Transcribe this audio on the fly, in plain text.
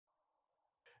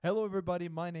Hello, everybody.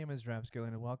 My name is Ramskillen,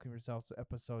 and welcome yourselves to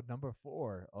episode number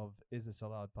 4 of Is This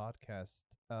Allowed podcast.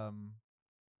 Um,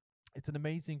 it's an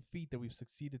amazing feat that we've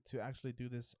succeeded to actually do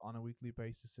this on a weekly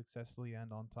basis successfully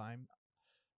and on time.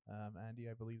 Andy,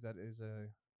 I believe that is a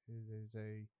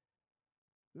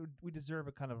we deserve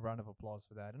a kind of round of applause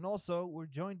for that. And also, we're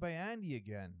joined by Andy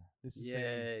again. This is a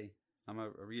Yay! I'm a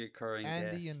reoccurring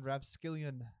Andy and guest.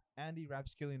 Rapskillion Andy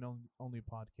Rapskillion only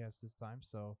podcast this time.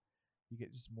 So you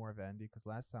get just more of Andy because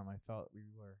last time I felt we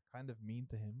were kind of mean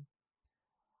to him.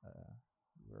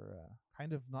 We're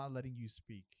kind of not letting you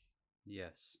speak.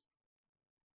 Yes.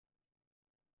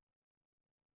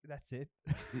 That's it.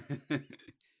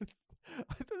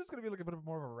 I thought it was gonna be like a bit of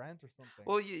more of a rant or something.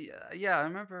 Well, yeah. I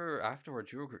remember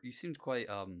afterwards you seemed quite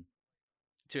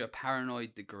to a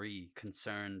paranoid degree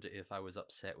concerned if I was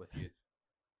upset with you,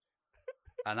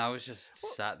 and I was just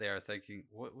Well, sat there thinking,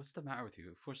 what's the matter with you?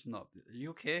 Of course I'm not. Are you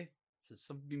okay? Is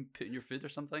something being put in your food or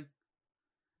something?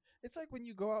 it's like when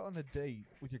you go out on a date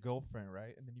with your girlfriend,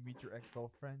 right? And then you meet your ex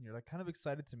girlfriend. You're like kind of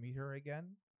excited to meet her again.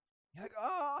 You're like,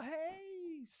 oh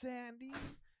hey, Sandy.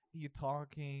 And you're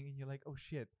talking, and you're like, oh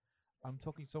shit, I'm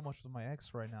talking so much with my ex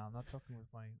right now. I'm not talking with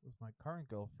my current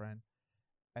girlfriend.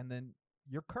 And then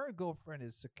your current girlfriend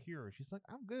is secure. She's like,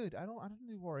 I'm good. I don't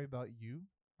need to worry about you.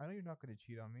 I know you're not gonna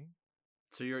cheat on me.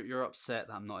 So you're upset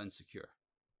that I'm not insecure.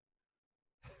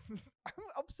 I'm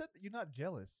upset that you're not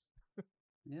jealous.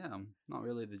 Yeah, I'm not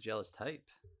really the jealous type.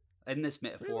 In this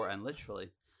Really? metaphor and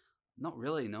literally, not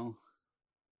really. No.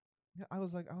 Yeah, I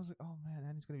was like, oh man,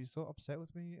 Annie's gonna be so upset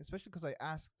with me, especially because I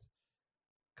asked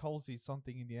Colsey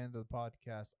something in the end of the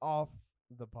podcast, off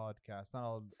the podcast,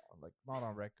 not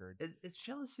on record. It's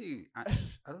jealousy. I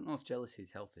don't know if jealousy is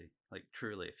healthy. Like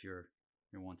truly, if you're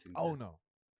wanting to. Oh no,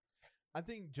 I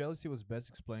think jealousy was best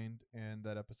explained in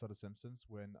that episode of Simpsons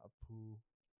when Apu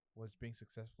was being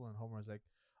successful and Homer was like,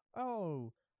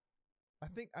 "Oh, I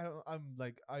think I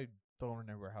don't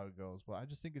remember how it goes, but I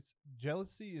just think it's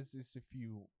jealousy is if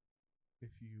you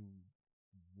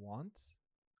want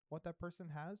what that person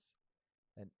has,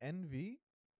 and envy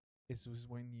is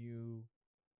when you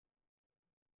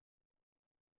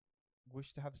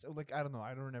wish to have like I don't know,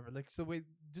 I don't remember. Like so wait,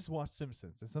 just watch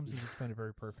Simpsons. The Simpsons explain it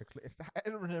very perfectly. I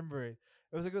don't remember it.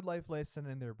 It was a good life lesson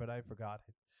in there, but I forgot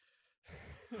it.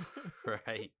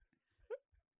 Right.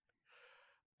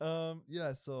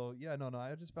 Yeah, so yeah, no,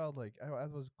 I just felt like I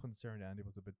was concerned Andy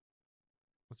was a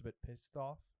bit pissed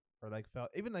off, or like felt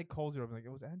even like calls you up like,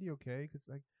 was Andy okay? Because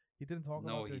like he didn't talk a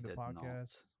No, lot he during the did not.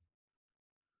 podcast.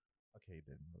 Okay, he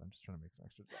didn't, but I'm just trying to make some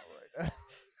extra drama right.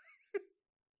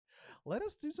 Let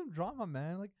us do some drama,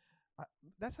 man. Like I,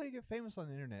 that's how you get famous on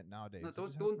the internet No, nowadays. You don't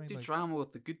just have to don't make do like, drama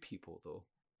with the good people though.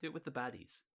 Do it with the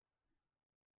baddies.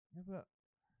 yeah, but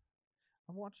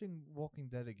I'm watching Walking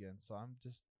Dead again, so I'm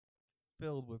just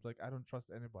filled with like I don't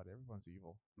trust anybody. Everyone's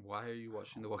evil. Why are you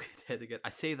watching The Walking Dead again? I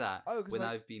say that Oh, because when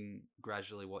like, I've been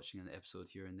gradually watching an episode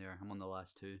here and there. I'm on the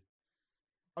last two.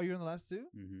 oh, you're in the last two.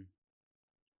 Mm-hmm.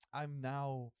 I'm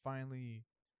now finally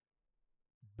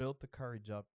built the courage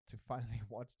up to finally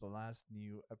watch the last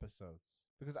new episodes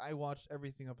because I watched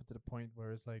everything up to the point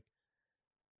where it's like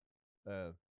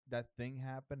uh that thing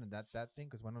happened and that thing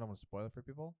because I don't want to spoil it for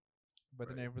people. But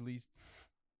then they Right. released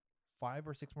 5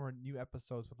 or 6 more new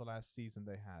episodes for the last season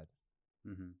they had,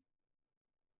 Mm-hmm.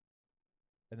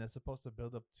 and it's supposed to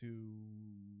build up to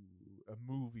a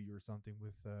movie or something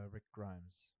with Rick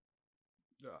Grimes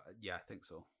Yeah, I think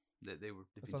so. They've or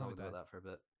been something like talking about that. that for a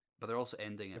bit, but they're also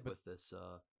ending Yeah, it but with this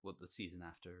with the season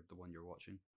after the one you're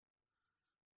watching.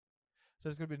 so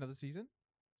there's gonna be another season.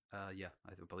 Yeah,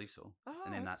 believe so. And Oh,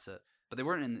 then that's that's it. But they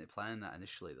weren't in planning that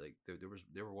initially. Like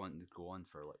they were wanting to go on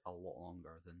for like a lot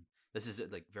longer than this is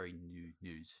like very new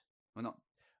news. Well, not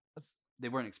that's they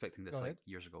weren't expecting go this like ahead.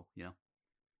 years ago. You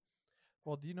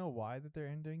Well, do you know why that they're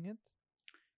ending it?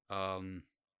 know,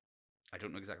 I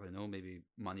don't exactly know. Maybe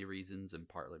money reasons and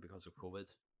partly because of COVID.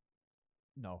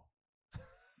 No.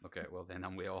 Okay, well then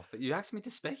I'm way off. You asked me to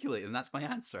speculate, and that's my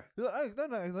answer. No,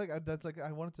 like that's like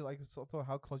I wanted to like so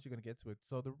how close you're gonna get to it.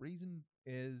 So the reason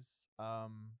is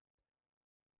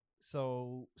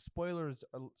so spoiler.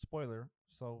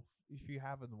 So if you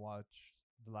haven't watched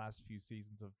the last few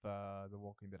seasons of The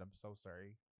Walking Dead, I'm so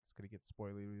sorry. It's gonna get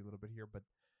spoilery a little bit here, but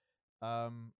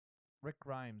um, Rick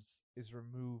Grimes is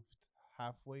removed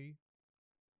halfway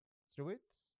through it,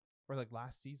 or like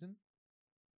last season,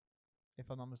 if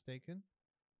I'm not mistaken.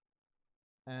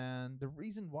 And the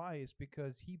reason why is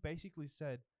because he basically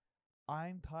said,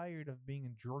 I'm tired of being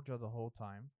in Georgia the whole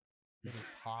time. It is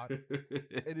hot.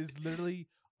 It is literally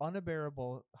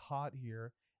unbearable hot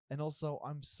here. And also,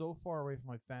 I'm so far away from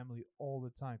my family all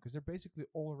the time because they're basically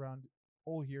all around,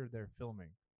 all here, they're filming.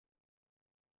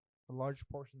 a large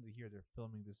portion of the year they're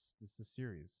filming this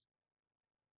series.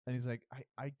 And he's like,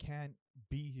 I can't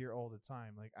be here all the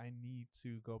time. Like, I need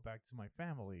to go back to my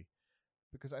family.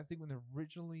 Because I think when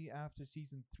originally after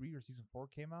season 3 or season 4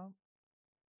 came out,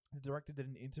 the director did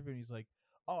an interview and he's like,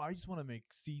 "Oh, I just want to make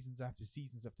seasons after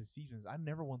seasons after seasons. I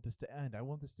never want this to end. I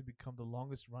want this to become the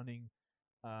longest running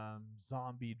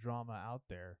zombie drama out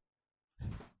there."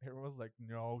 Everyone's like,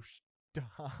 "No,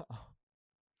 stop."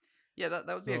 Yeah, that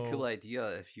would be a cool So idea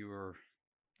if you were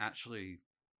actually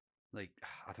like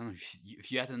I don't know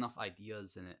if you had enough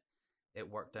ideas and it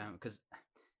worked out because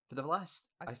for the last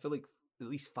I I feel like at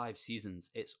least 5 seasons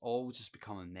it's all just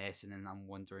become a mess and then I'm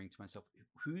wondering to myself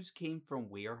who's came from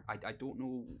where I don't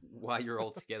know why you're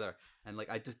all together and like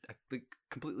I like,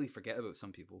 completely forget about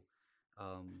some people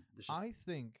there's just I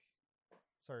think.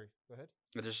 Sorry, go ahead.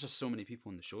 there's just so many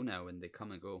people in the show now and they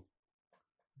come and go.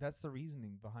 That's the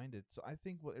reasoning behind it. So I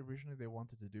think what originally they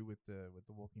wanted to do with the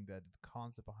Walking Dead, the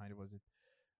concept behind it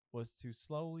was to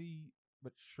slowly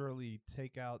but surely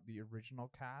take out the original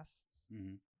cast,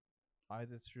 Hmm.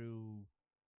 either through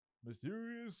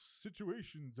mysterious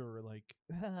situations or like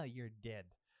you're dead.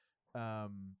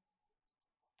 Um,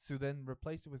 to then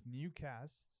replace it with new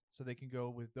casts so they can go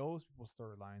with those people's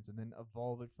storylines and then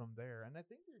evolve it from there. And I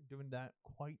think they're doing that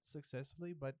quite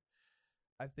successfully, but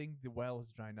I think the well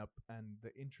has dried up and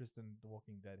the interest in The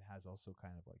Walking Dead has also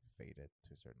kind of like faded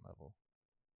to a certain level.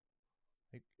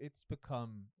 Like it's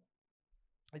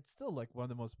still like one of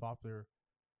the most popular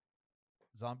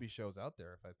zombie shows out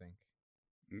there, if I think.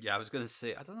 Yeah, I was gonna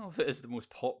say I don't know if it is the most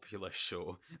popular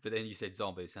show, but then you said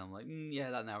zombies, and I'm like, yeah,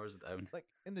 that narrows it down. Like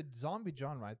in the zombie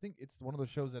genre, I think it's one of those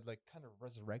shows that like kind of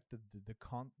resurrected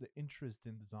the interest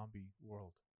in the zombie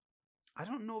world. I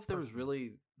don't know if there was Personally,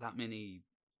 really that many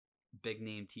big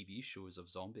name TV shows of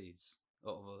zombies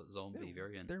of a there zombie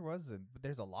variant. there wasn't, but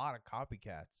there's a lot of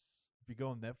copycats. If you go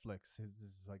on Netflix,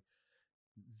 it's like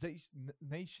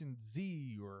Nation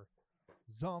Z or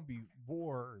Zombie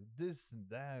War, this and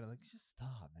that. Like, just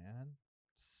stop, man.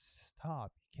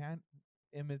 Stop. You can't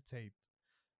imitate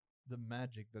the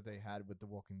magic that they had with The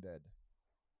Walking Dead.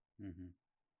 Hmm.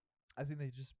 I think they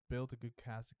just built a good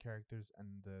cast of characters, and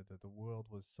the world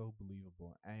was so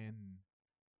believable and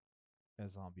a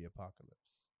zombie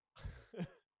apocalypse.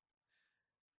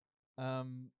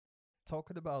 um,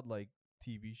 Talking about like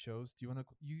TV shows, do you want to?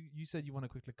 You said you want to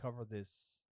quickly cover this,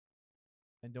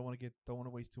 and don't want to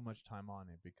waste too much time on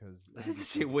it because It like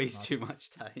it's wastes not too much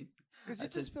time. because I you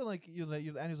just just feel like you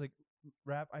and he's like,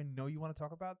 Rap, I know you want to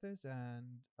talk about this,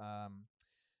 and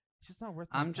it's just not worth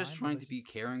my I'm just time. But trying to let's be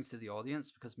just caring to the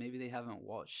audience because maybe they haven't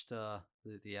watched the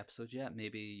episode yet.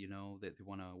 Maybe they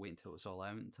want to wait until it's all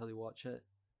out until they watch it,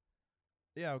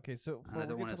 yeah, okay. So and for I we're don't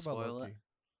gonna want to talk about spoil it. Loki.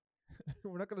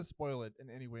 We're not gonna spoil it in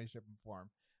any way, shape, or form.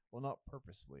 Well, not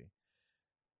purposefully.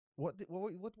 What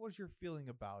was your feeling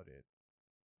about it?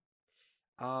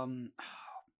 Um,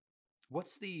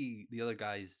 what's the other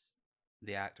guy's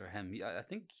the actor? Him? I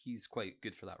think he's quite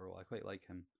good for that role. I quite like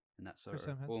him in that sort Chris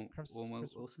of Hemsworth, Chris,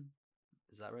 Wilson.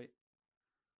 Is that right?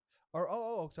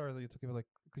 or sorry, you took it like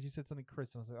because you said something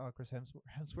Chris, and I was like, oh, Chris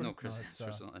Hemsworth. No, No, Chris it's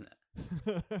Hemsworth's not in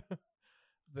it.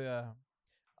 the.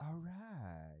 All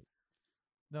right.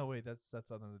 No, wait,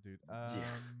 that's another dude. Yeah.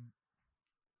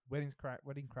 Wedding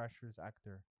Crashers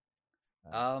actor.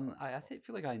 I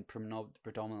feel like I'm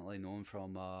predominantly known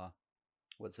from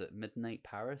what's it, Midnight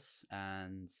Paris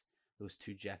and those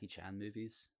two Jackie Chan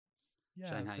movies, Yeah, I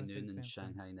was Shanghai gonna say Noon the and same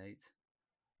thing. Shanghai Night.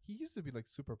 He used to be like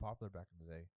super popular back in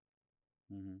the day.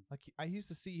 Hmm. Like I used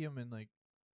to see him in like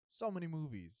so many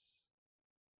movies.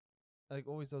 Like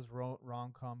always those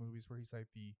rom com movies where he's like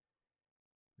the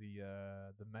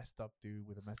messed up dude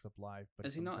with a messed up life, but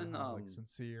Is he not in somehow like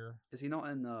sincere.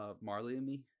 Marley and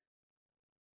Me?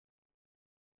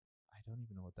 I don't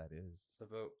even know what that is. It's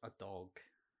about a dog.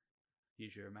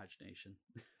 Use your imagination.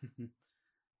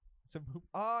 It's a movie.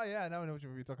 Oh yeah, now I know what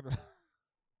you're talking about.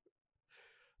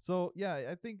 So yeah,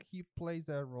 I think he plays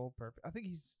that role perfect. I think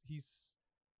he's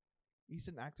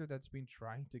an actor that's been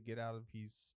trying to get out of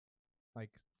his like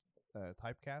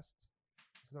typecast.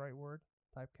 Is the right word?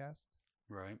 Typecast,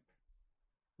 Right.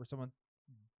 where someone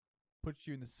puts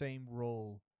you in the same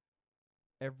role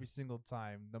every single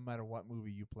time, no matter what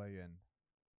movie you play in.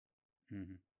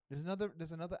 Hmm.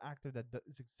 There's another actor that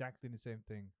is exactly the same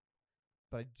thing,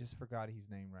 but I just forgot his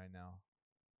name right now.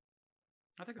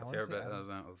 I think I a want to fair say bit Adams.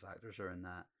 amount of actors are in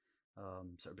that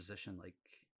sort of position. Like,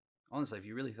 honestly, if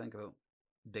you really think about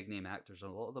big name actors, a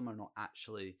lot of them are not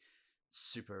actually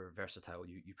super versatile.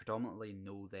 You predominantly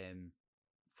know them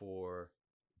for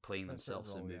playing A certain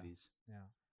themselves in role, yeah, movies. yeah.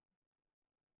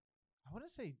 I want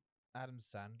to say Adam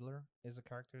Sandler is a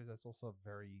character that's also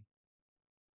very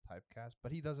typecast,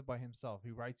 but he does it by himself.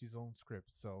 He writes his own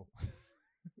script. So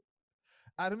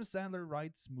Adam Sandler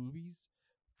writes movies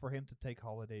for him to take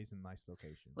holidays in nice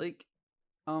locations. Like,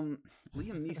 Liam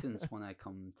Neeson's one I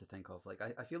come to think of. Like,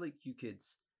 I feel like you could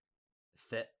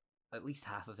fit at least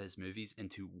half of his movies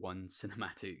into one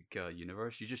cinematic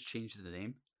universe. You just change the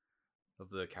name of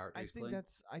the character he's playing.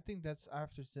 I think that's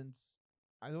after, since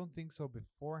I don't think so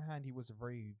beforehand he was a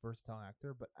very versatile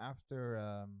actor, but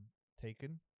after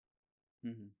Taken,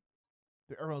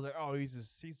 everyone's like, oh, he's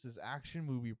this action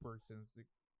movie person. It's like,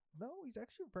 no, he's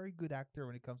actually a very good actor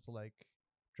when it comes to like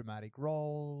dramatic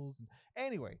roles. And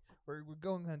anyway, we're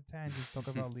going on tangents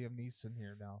talking about Liam Neeson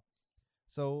here now.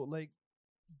 So like,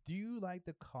 do you like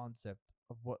the concept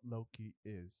of what Loki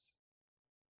is?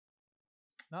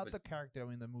 Not But the character, I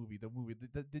mean the movie.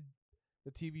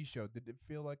 The TV show. Did it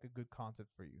feel like a good concept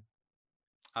for you?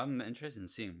 I'm interested in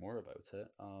seeing more about it.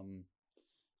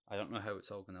 I don't know how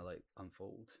it's all gonna like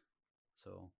unfold,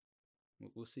 so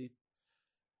we'll see.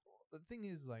 The thing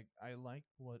is, like, I like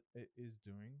what it is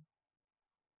doing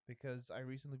because I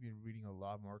recently been reading a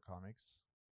lot more comics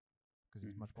because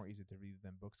it's Mhm. much more easy to read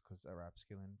than books because our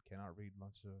upskilling cannot read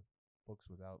lots of books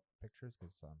without pictures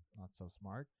because I'm not so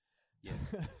smart. Yes.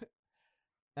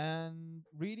 And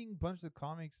reading a bunch of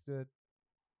comics that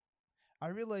I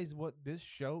realize what this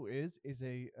show is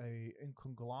a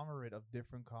conglomerate of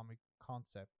different comic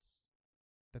concepts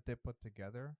that they put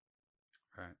together.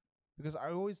 Right. Because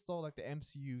I always thought like the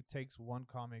MCU takes one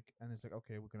comic and it's like,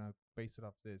 okay, we're gonna base it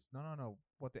off this. No, no, no.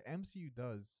 What the MCU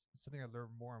does, something I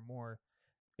learned more and more,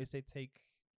 is they take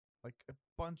like a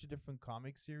bunch of different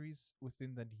comic series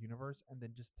within the universe and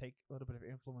then just take a little bit of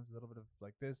influence, a little bit of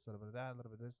like this, a little bit of that, a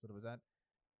little bit of this, a little bit of that,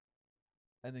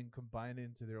 and then combine it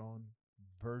into their own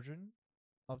version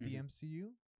of the Mhm.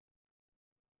 MCU.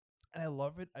 And I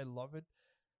love it. I love it.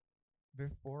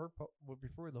 Before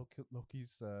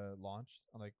Loki's launched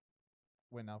and like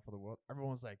went out for the world,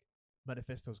 everyone's like,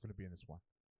 Manifesto's gonna be in this one.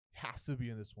 Has to be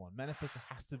in this one. Manifesto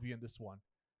has to be in this one.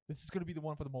 This is gonna be the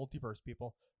one for the multiverse,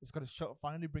 people. It's gonna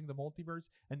finally bring the multiverse,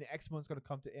 and the X-Men's gonna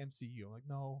come to MCU. I'm like,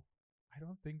 no, I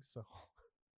don't think so.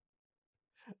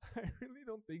 I really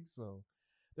don't think so.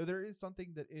 There is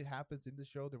something that it happens in the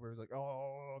show that we're like,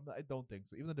 oh, no, I don't think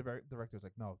so. Even the director's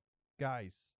like, no,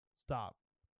 guys, stop.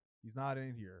 He's not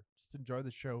in here. Just enjoy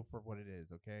the show for what it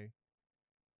is, okay?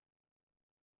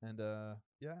 And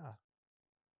yeah,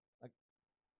 like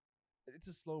it's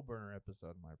a slow burner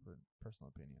episode, in my personal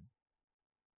opinion.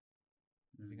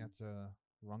 You think Mhm. that's a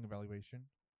wrong evaluation?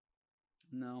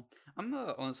 No, I'm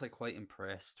honestly quite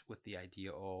impressed with the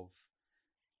idea of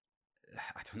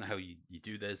I don't know how you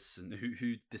do this and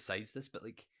who decides this, but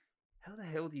like, how the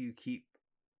hell do you keep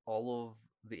all of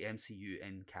the MCU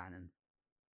in canon?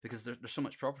 Because there's so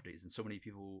much properties and so many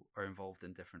people are involved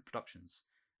in different productions,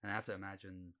 and I have to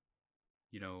imagine,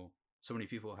 you know, so many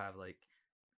people have like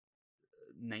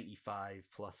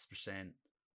 95+%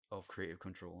 of creative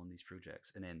control on these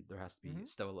projects, and then there has to be Mm-hmm.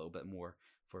 still a little bit more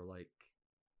for like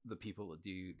the people that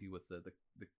deal with the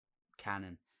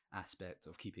canon aspect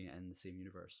of keeping it in the same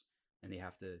universe, and they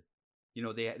have to,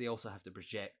 they also have to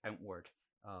project outward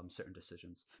certain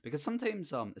decisions because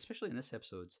sometimes, especially in this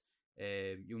episode,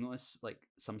 you'll notice like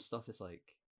some stuff is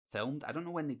like filmed. I don't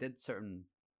know when they did certain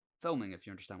filming, if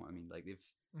you understand what I mean. Like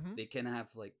Mm-hmm. they can have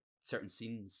like certain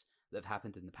scenes that have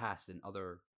happened in the past in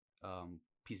other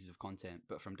pieces of content,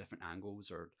 but from different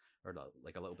angles or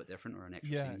like a little bit different, or an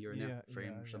extra Yeah, scene here and there, yeah,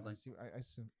 frame yeah, or yeah. something. I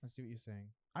see what you're saying.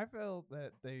 I felt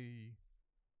that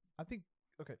I think,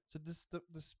 okay. So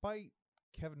despite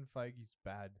Kevin Feige's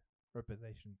bad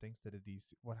reputation, thanks to the DC,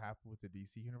 what happened with the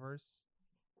DC universe,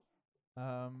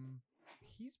 um,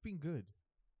 he's been good.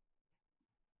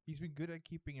 He's been good at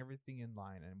keeping everything in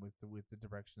line and with the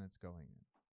direction it's going in.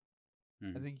 I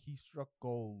Mm-hmm. think he struck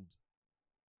gold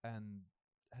and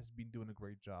has been doing a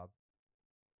great job.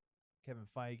 Kevin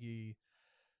Feige,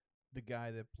 the guy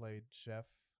that played Chef,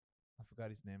 I forgot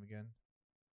his name again.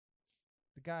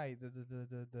 The guy,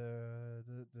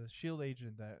 the Shield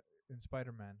agent that in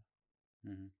Spider Man.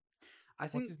 Mm-hmm. I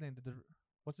What's think his name?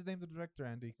 What's his name? The director,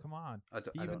 Andy. Come on.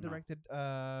 He I even don't know. directed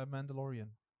Mandalorian.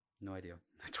 No idea.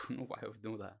 I don't know why I would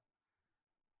know that.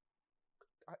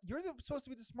 You're supposed to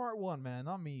be the smart one, man,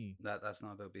 not me. That's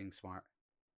not about being smart.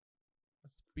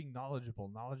 That's being knowledgeable.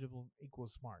 Knowledgeable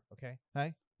equals smart. Okay.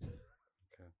 Hey.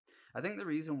 Okay. I think the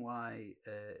reason why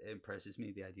it impresses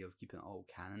me, the idea of keeping it all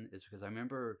canon, is because I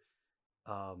remember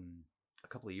a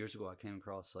couple of years ago I came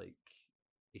across like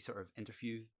a sort of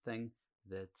interview thing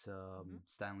that Mm-hmm.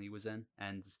 Stan Lee was in,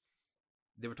 and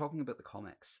they were talking about the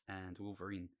comics and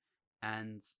Wolverine,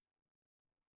 and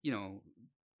you know,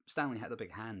 Stanley had a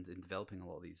big hand in developing a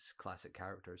lot of these classic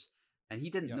characters, and he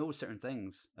didn't Yep. know certain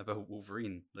things about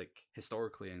Wolverine, like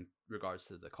historically in regards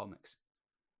to the comics,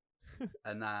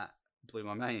 and that blew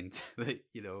my mind. That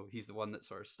he's the one that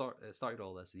sort of started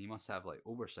all this, and he must have like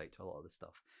oversight to a lot of this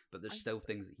stuff. But there's I still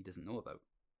things that he doesn't know about.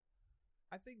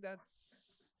 I think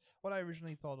that's what I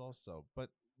originally thought also, but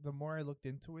the more I looked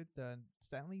into it, then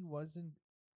Stanley wasn't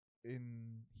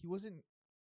in.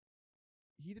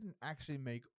 He didn't actually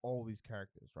make all these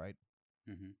characters, right?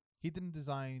 Mm-hmm. He didn't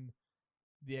design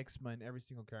the X-Men every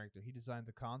single character. He designed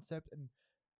the concept, and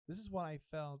this is what I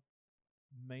felt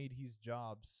made his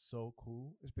job so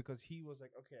cool is because he was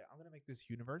like, okay, I'm gonna make this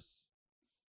universe,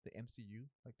 the MCU,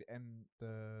 like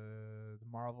the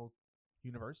Marvel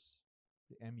universe,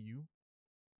 the MU,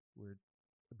 weird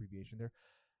abbreviation there,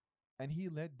 and he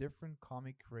let different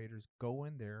comic creators go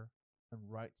in there and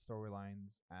write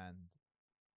storylines and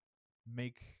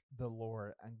make the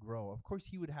lore and grow. Of course,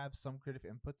 he would have some creative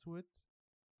input to it,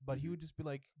 but he Mm-hmm. would just be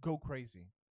like, go crazy.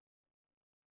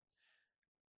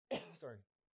 Sorry.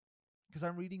 Because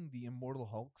I'm reading the Immortal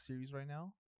Hulk series right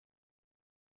now.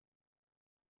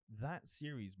 That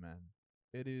series, man,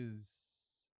 it is.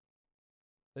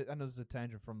 I know this is a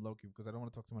tangent from Loki because I don't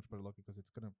want to talk too much about Loki because it's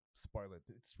gonna spoil it.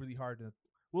 It's really hard to.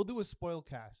 We'll do a spoil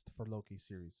cast for Loki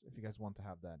series if you guys want to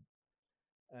have that.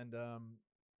 And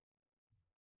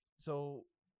so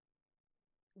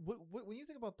when you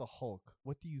think about the Hulk,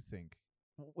 what do you think?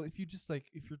 If you just like,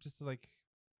 if you're just like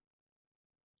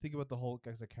think about the Hulk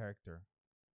as a character,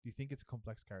 do you think it's a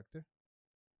complex character?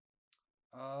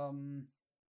 Um,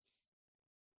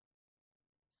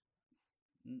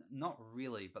 Not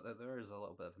really, but there is a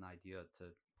little bit of an idea to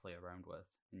play around with,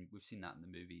 and we've seen that in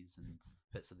the movies and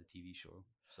bits of the TV show.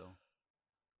 So,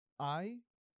 I,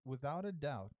 without a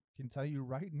doubt, can tell you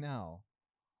right now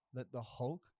that the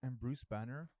Hulk and Bruce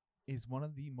Banner is one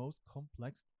of the most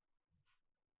complex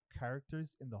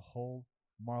characters in the whole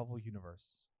Marvel universe.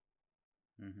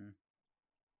 mm-hmm.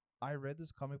 I read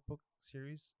this comic book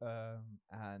series,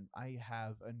 and I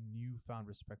have a newfound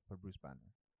respect for Bruce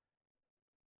Banner.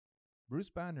 Bruce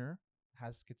Banner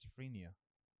has schizophrenia.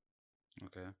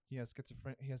 Okay, He has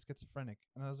schizophrenic,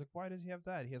 and I was like, why does he have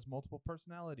that? He has multiple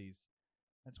personalities.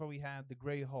 That's why we had the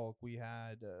Gray Hulk. We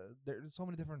had there's so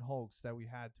many different Hulks that we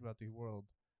had throughout the world,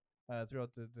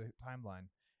 throughout the timeline.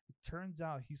 It turns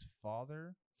out his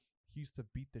father, he used to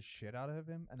beat the shit out of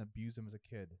him and abuse him as a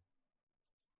kid.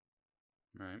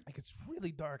 right. Like it's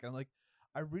really dark. I'm like,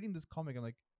 I'm reading this comic. I'm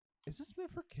like, is this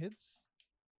meant for kids?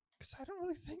 Because I don't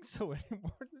really think so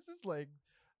anymore. This is like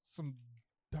some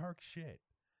dark shit.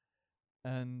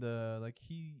 And like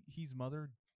his mother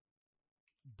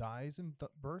dies in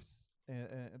birth,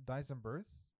 dies in birth,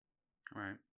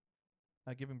 Right.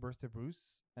 giving birth to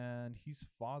Bruce, and his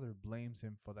father blames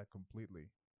him for that completely.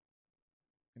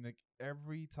 And like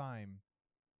every time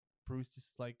Bruce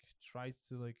just like tries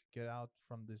to like get out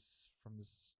from this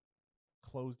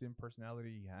closed in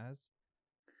personality he has,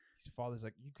 his father's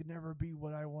like, "You could never be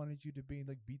what I wanted you to be," and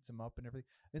like beats him up and everything.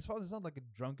 And his father's not like a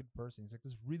drunken person; he's like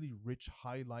this really rich,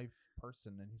 high life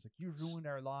person, and he's like, "You ruined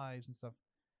our lives and stuff."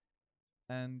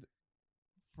 And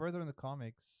further in the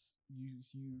comics,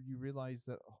 you realize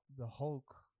that the Hulk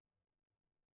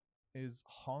is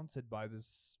haunted by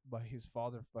this by his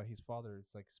father's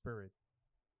like spirit,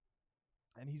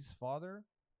 and his father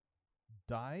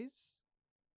dies,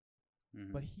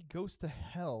 Mm-hmm. but he goes to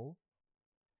hell,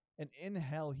 and in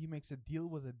hell he makes a deal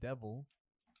with the devil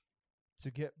to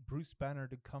get Bruce Banner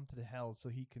to come to the hell so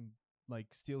he can like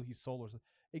steal his soul or something.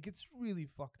 It gets really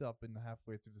fucked up in the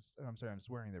halfway through this. I'm sorry, I'm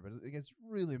swearing there, but it gets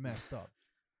really messed up.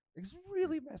 It's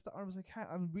really messed up. I was like,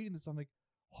 I'm reading this. I'm like,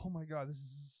 oh my god, this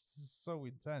is so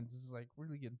intense. This is like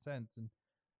really intense, and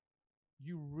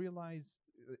you realize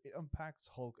it unpacks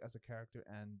Hulk as a character,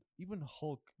 and even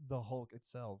Hulk, the Hulk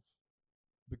itself,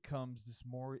 becomes this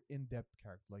more in-depth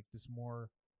character, like this more.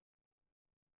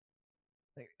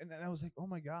 Like, and I was like, oh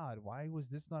my god, why was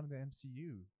this not in the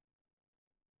MCU?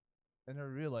 And I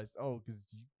realized, oh, because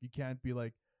you can't be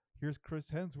like, here's Chris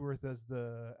Hemsworth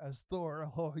as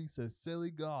Thor. Oh, he's a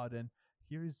silly god, and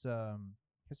here's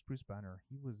Bruce Banner.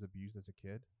 He was abused as a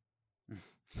kid.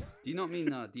 Do you not mean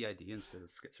DID instead of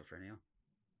schizophrenia?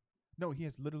 No, he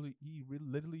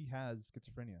literally has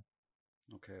schizophrenia.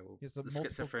 Okay, well, He has a the multiple.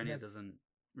 He schizophrenia has doesn't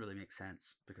really make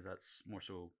sense because that's more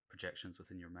so projections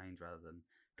within your mind rather than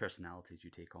personalities you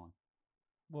take on.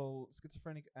 well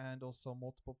schizophrenic and also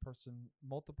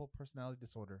multiple personality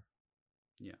disorder.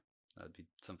 Yeah, that would be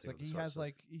It's something like of the sorts of.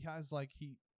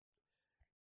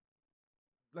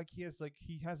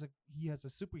 he has a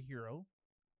superhero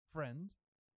friend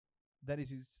that is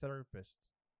his therapist,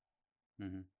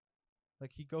 Mm-hmm.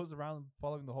 Like he goes around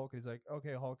following the Hulk, and he's like,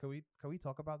 "Okay, Hulk, can we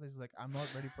talk about this?" He's like, "I'm not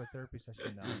ready for a therapy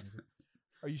session now." And he's like,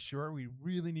 "Are you sure? We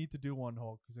really need to do one,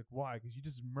 Hulk." He's like, "Why? Because you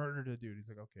just murdered a dude." He's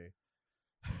like, "Okay."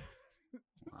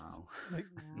 Wow. Like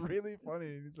really funny.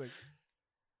 And he's like,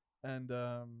 and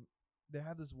they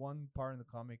have this one part in the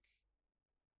comic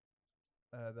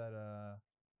that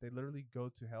they literally go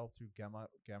to hell through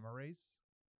gamma rays,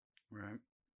 Right.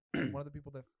 and one of the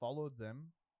people that followed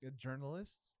them, a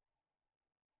journalist,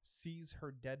 sees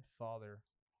her dead father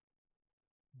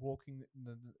walking in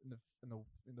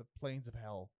the plains of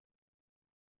hell,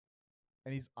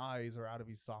 and his eyes are out of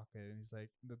his socket, and he's like,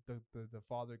 the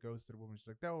father goes to the woman, she's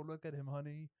like, "Don't look at him,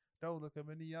 honey, don't look him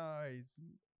in the eyes."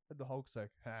 And the Hulk's like,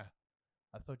 "Ha,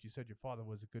 I thought you said your father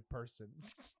was a good person."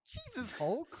 Jesus,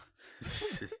 Hulk.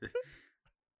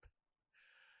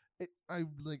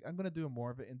 I'm gonna do a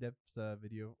more of an in-depth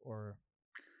video, or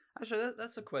Actually,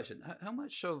 that's a question. How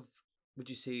much of would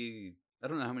you say? I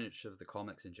don't know how much of the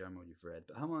comics in general you've read,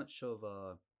 but how much of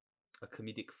a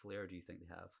comedic flair do you think they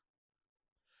have?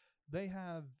 they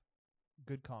have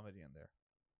good comedy in there.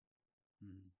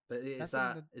 But is That's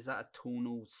something that that is that a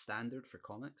tonal standard for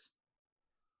comics?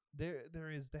 they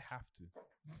have to.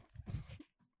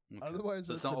 Okay. Otherwise,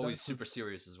 So it's it's not a always that's super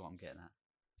serious, is what I'm getting at.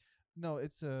 no,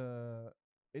 it's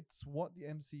what the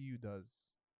MCU does,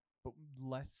 but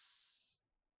less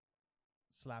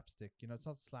slapstick. It's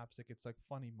not slapstick. It's like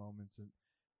funny moments and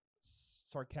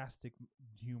sarcastic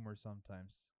humor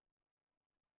sometimes.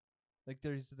 Like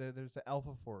there's the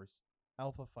Alpha Force,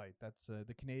 Alpha Fight. That's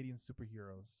the Canadian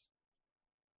superheroes.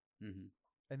 Mm-hmm.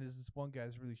 And there's this one guy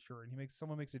that's really short, and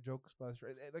someone makes a joke about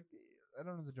like I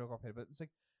don't know the joke offhand, but it's like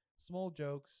small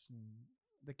jokes and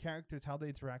the characters how they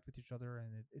interact with each other,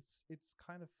 and it's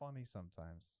kind of funny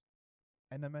sometimes,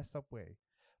 in a messed up way,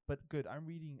 but good. I'm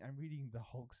reading the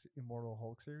Immortal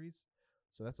Hulk series,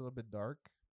 so that's a little bit dark.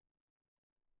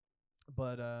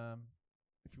 But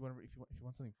if you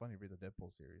want something funny, read the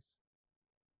Deadpool series.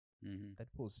 Mm-hmm.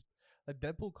 Deadpool's like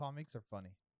Deadpool comics are funny.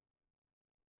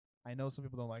 I know some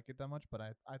people don't like it that much, but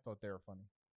I thought they were funny.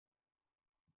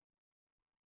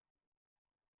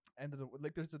 And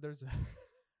like there's a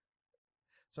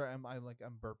sorry, I'm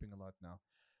burping a lot now.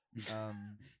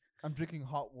 Um, I'm drinking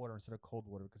hot water instead of cold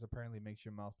water because apparently it makes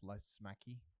your mouth less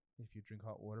smacky if you drink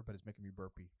hot water, but it's making me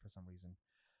burpy for some reason.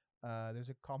 There's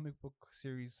a comic book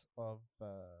series of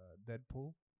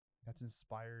Deadpool that's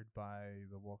inspired by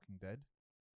The Walking Dead.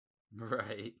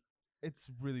 Right. It's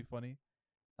really funny.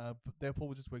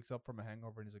 Deadpool just wakes up from a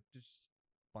hangover and he's like, just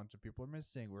a bunch of people are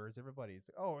missing. Where is everybody? It's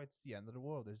like, oh, it's the end of the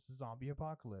world. There's a zombie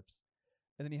apocalypse.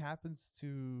 And then he happens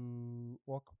to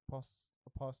walk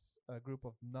past a group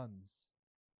of nuns.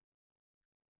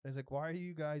 And it's like, why are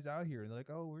you guys out here? And they're like,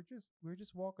 oh, we're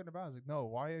just walking about. It's like, no,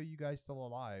 why are you guys still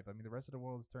alive? I mean, the rest of the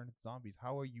world is turned into zombies.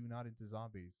 How are you not into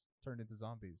zombies? Turned into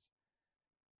zombies.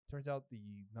 Turns out the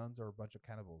nuns are a bunch of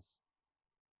cannibals.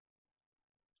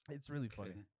 It's really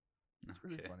funny. Okay. It's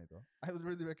really Okay. funny though. I would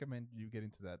really recommend you get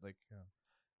into that. Like,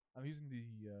 I'm using the.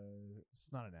 It's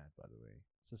not an ad, by the way.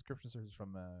 Subscription service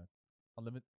from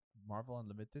Unlimited Marvel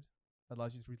Unlimited.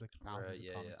 Allows you to read like thousands Right. of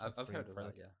Yeah. comics Yeah. for I've free heard of for that.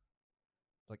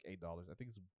 like Yeah. $8. I think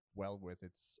it's well worth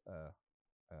its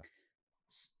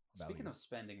Speaking value. of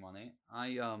spending money,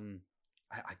 I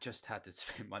just had to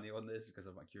spend money on this because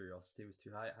of my curiosity was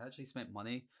too high. I actually spent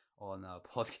money on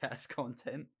podcast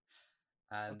content,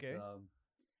 and Okay.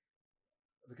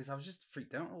 because I was just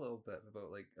freaked out a little bit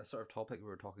about like a sort of topic we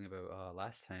were talking about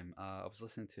last time. I was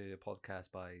listening to a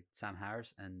podcast by Sam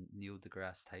Harris and Neil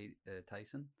deGrasse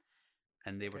Tyson,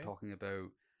 and they were Okay. talking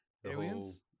about the Aliens?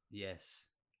 whole yes,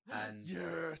 and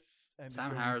Yes. And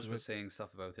Sam Harris was saying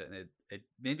stuff about it, and it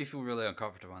made me feel really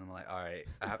uncomfortable. And I'm like, all right,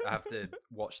 I have to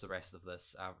watch the rest of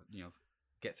this.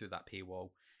 Get through that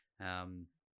paywall.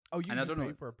 Oh, you And I you don't pay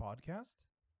know. for a podcast?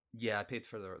 Yeah, I paid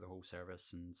for the whole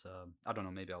service, and I don't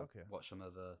know. Maybe I'll Okay. watch some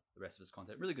of the rest of his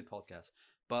content. Really good podcast.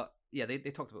 But yeah, they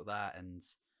talked about that, and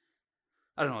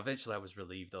I don't know. Eventually, I was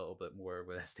relieved a little bit more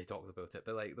as they talked about it.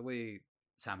 But like the way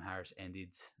Sam Harris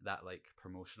ended that like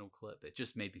promotional clip, it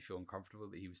just made me feel uncomfortable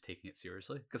that he was taking it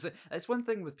seriously. Because it's one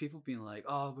thing with people being like,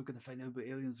 "Oh, we're gonna find out about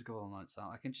aliens in a couple of months."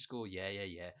 I can just go, "Yeah, yeah,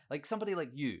 yeah." Like somebody like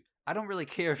you, I don't really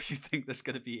care if you think there's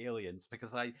gonna be aliens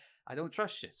because I don't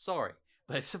trust you. Sorry,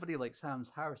 but if somebody like Sam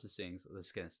Harris is saying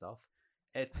this kind of stuff,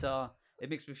 it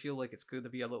makes me feel like it's going to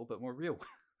be a little bit more real.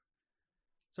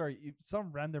 Sorry, if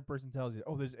some random person tells you,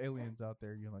 "Oh, there's aliens out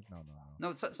there," you're like, "No, no, no."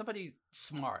 No, somebody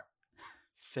smart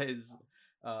says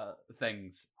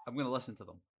things. I'm going to listen to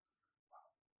them.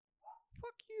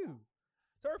 Fuck you.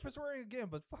 Sorry for swearing again,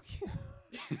 but fuck you.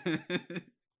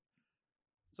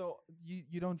 So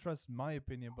you don't trust my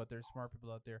opinion, but there's smart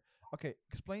people out there. Okay,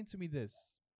 explain to me this.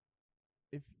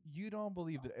 If you don't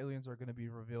believe that aliens are going to be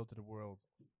revealed to the world,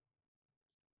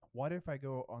 what if I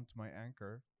go onto my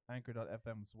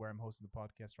Anchor.fm is where I'm hosting the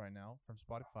podcast right now from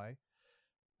Spotify.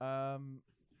 Um,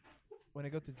 when I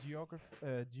go to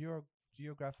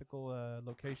geographical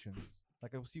locations,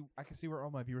 like I can see where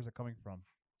all my viewers are coming from.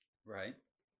 Right.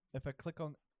 If I click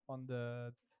on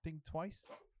the thing twice,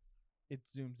 it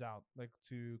zooms out like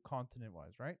to continent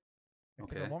wise, right? I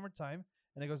click on Okay. one more time,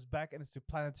 and it goes back, and it's to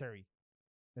planetary.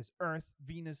 There's Earth,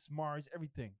 Venus, Mars,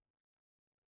 everything.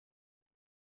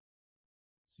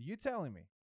 So you telling me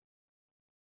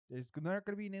there's not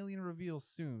going to be an alien reveal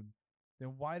soon?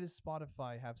 Then why does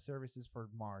Spotify have services for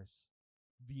Mars,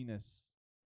 Venus,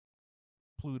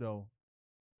 Pluto?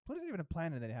 Pluto's even a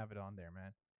planet that have it on there,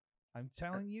 man. I'm I,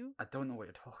 telling you, I don't know what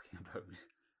you're talking about.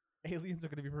 aliens are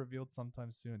going to be revealed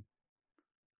sometime soon.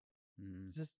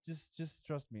 Mm, Just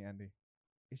trust me, Andy.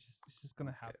 It's just gonna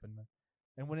okay. happen, man.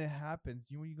 And when it happens,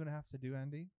 you know what you're gonna have to do,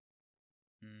 Andy?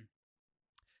 Mm.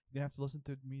 You're gonna have to listen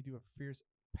to me do a fierce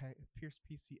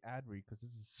PC ad read because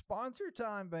this is sponsor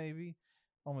time, baby.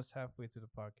 Almost halfway through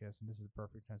the podcast, and this is a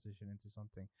perfect transition into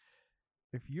something.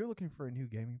 If you're looking for a new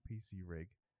gaming PC rig,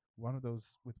 one of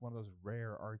those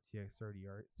rare RTX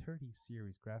 30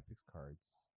 series graphics cards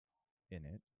in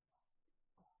it,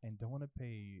 and don't want to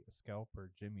pay a scalper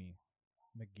Jimmy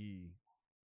McGee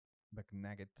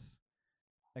McNuggets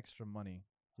extra money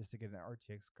just to get an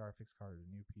RTX graphics card,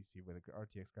 a new PC with a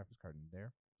RTX graphics card in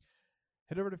there,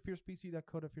 head over to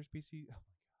fiercepc.co. FiercePC. Oh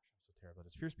my gosh, I'm so terrible at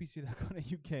this.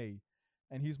 FiercePC.co.uk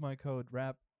and use my code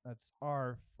RAP. That's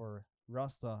R for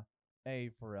Rasta, A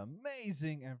for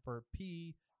amazing, and for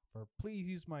P for please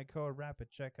use my code RAP at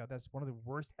checkout. That's one of the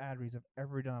worst ad reads I've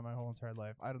ever done in my whole entire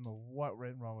life. I don't know what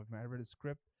went wrong with me. I read a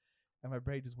script and my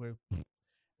brain just went.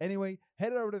 Anyway,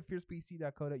 head over to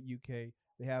fiercepc.co.uk.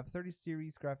 They have 30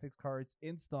 series graphics cards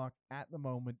in stock at the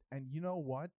moment. And you know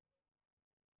what?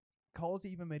 Calls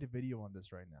even made a video on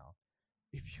this right now.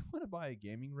 If you want to buy a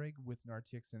gaming rig with an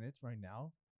RTX in it right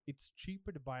now, it's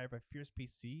cheaper to buy it by Fierce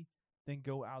PC than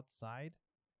go outside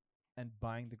and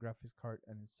buying the graphics card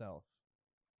in itself.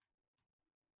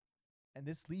 And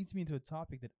this leads me into a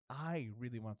topic that I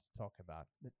really want to talk about,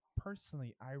 that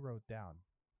personally I wrote down.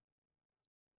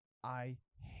 I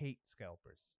hate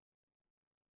scalpers.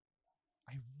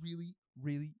 I really,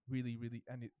 really, really, really,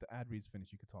 and the ad reads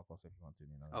finished. You could talk also if you want to,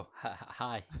 you know Oh,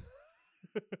 hi.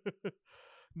 that.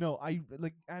 No, I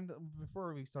like, and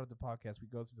before we started the podcast, we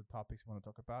go through the topics we want to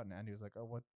talk about, and Andy was like,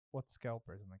 "Oh, what's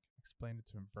scalpers?" And like explained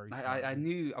it to him very I smartly.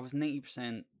 knew, I was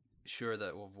 90% sure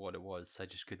that of what it was. I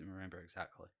just couldn't remember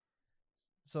exactly.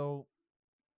 So,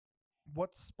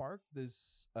 what sparked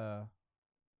this, the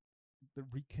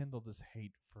rekindled this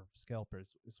hate for scalpers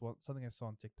is something I saw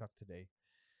on TikTok today.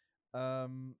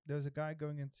 There's a guy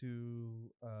going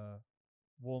into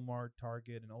Walmart,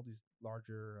 Target, and all these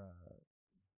larger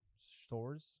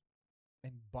stores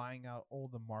and buying out all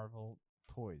the Marvel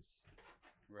toys.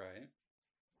 Right.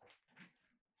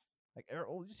 Like,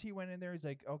 just he went in there. He's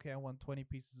like, okay, I want 20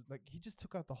 pieces. Like, he just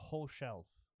took out the whole shelf,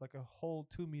 like a whole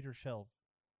 2 meter shelf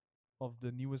of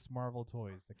the newest Marvel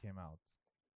toys that came out,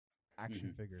 action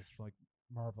Hmm. figures from like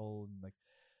Marvel and like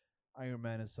Iron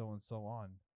Man and so on.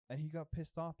 And he got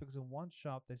pissed off because in one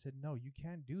shop they said, no, you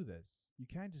can't do this. You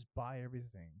can't just buy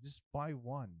everything. Just buy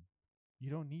one. You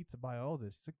don't need to buy all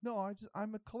this. He's like, no,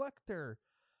 I'm a collector.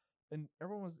 And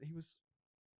he was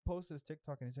posted his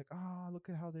TikTok and he's like, look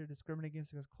at how they're discriminating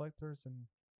against us collectors and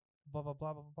blah blah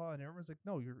blah blah blah. And everyone's like,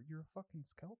 no, you're a fucking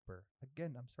scalper.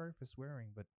 Again, I'm sorry for swearing,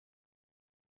 but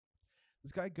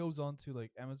this guy goes on to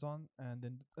like Amazon and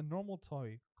then a normal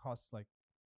toy costs like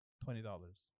 $20.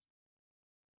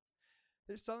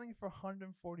 They're selling it for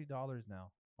 $140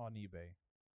 now on eBay.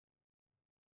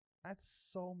 That's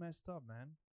so messed up, man.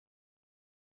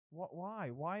 What? Why?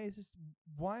 Why is this?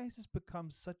 Why has this become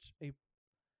such a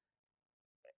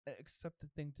accepted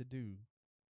thing to do?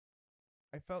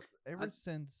 I felt I, ever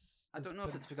since I this don't know if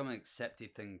been. it's become an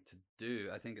accepted thing to do.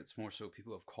 I think it's more so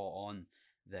people have caught on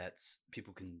that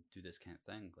people can do this kind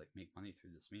of thing, like make money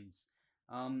through this means.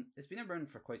 It's been around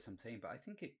for quite some time, but I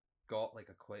think it got like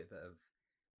a quite a bit of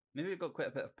maybe it got quite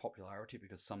a bit of popularity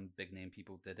because some big name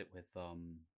people did it with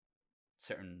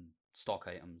certain stock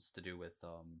items to do with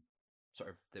sort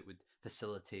of that would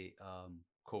facilitate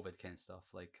COVID kind of stuff.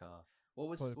 Like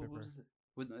Toilet what paper. was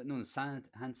it? No,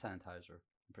 hand sanitizer.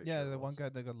 I'm pretty Yeah, sure it the one was. guy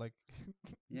that got like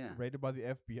Yeah. raided by the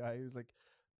FBI. He was like,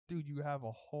 "Dude, you have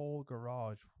a whole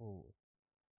garage full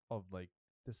of like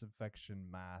disinfection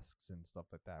masks and stuff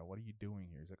like that. What are you doing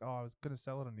here?" He's like, "Oh, I was gonna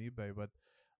sell it on eBay, but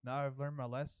Now I've learned my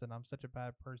lesson. I'm such a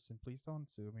bad person. Please don't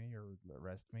sue me or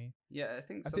arrest me. Yeah, I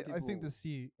think I some think I think people.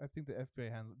 I think the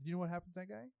FBI handled. Do you know what happened to that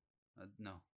guy?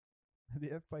 No. The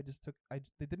FBI just took.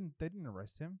 They didn't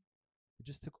arrest him. They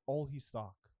just took all his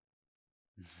stock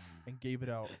and gave it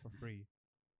out for free.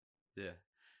 Yeah.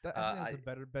 I think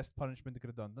that's I the best punishment they could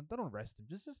have done. Don't arrest him.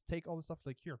 Just take all the stuff.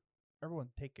 Like here, everyone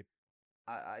take it.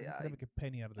 I We're not gonna I make a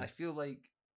penny out of I this. feel like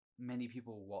many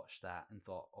people watched that and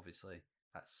thought, obviously,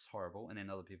 that's horrible, and then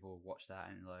other people watch that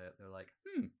and they're like,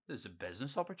 there's a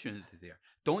business opportunity there.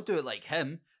 Don't do it like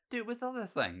him. Do it with other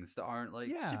things that aren't like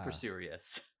super Yeah,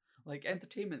 serious, like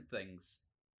entertainment things.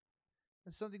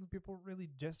 it's something people really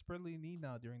desperately need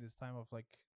now during this time of like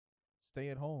stay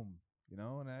at home. And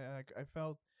I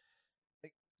felt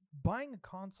like buying a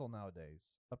console nowadays,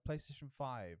 a PlayStation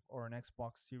 5 or an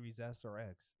Xbox Series S or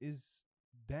X, is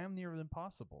damn near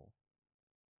impossible.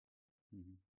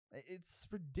 Hmm. It's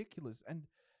ridiculous. And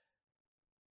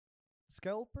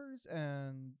scalpers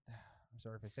and I'm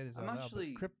sorry if I say this I'm out loud, but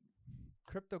actually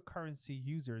cryptocurrency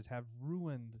users have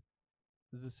ruined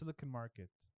the silicon market.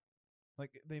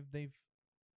 Like they've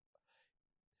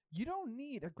you don't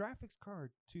need a graphics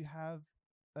card to have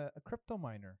a crypto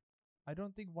miner. I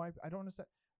don't think why I don't understand.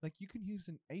 Like you can use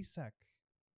an ASIC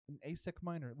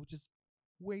miner, which is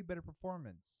way better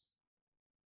performance.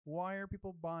 Why are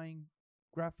people buying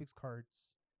graphics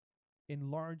cards in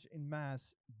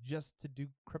mass just to do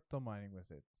crypto mining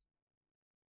with it?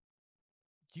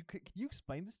 Can you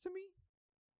explain this to me?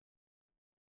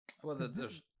 well, Because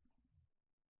this is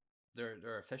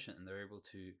they're efficient and they're able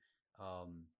to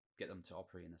um, get them to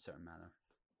operate in a certain manner.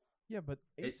 yeah, but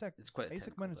It's quite a ASIC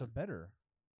technical miners are thing. better.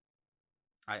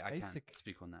 I can't ASIC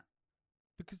speak on that.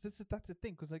 because that's the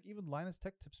thing. Because like even Linus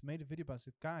Tech Tips made a video about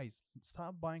it. Guys,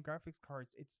 stop buying graphics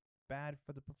cards. It's bad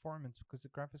for the performance because the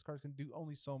graphics cards can do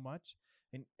only so much.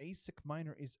 An ASIC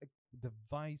miner is a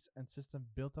device and system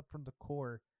built up from the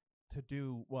core to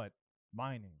do what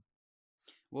mining.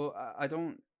 Well, I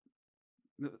don't.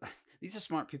 These are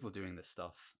smart people doing this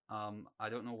stuff. I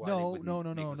don't know why they No, wouldn't no,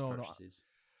 no, make no, those no, no. purchases.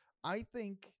 I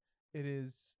think it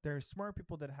is there's smart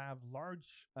people that have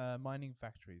large mining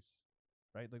factories,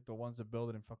 right? Like the ones that build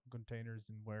it in fucking containers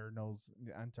and where knows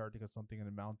in Antarctica something in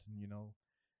the mountain,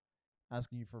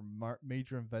 asking you for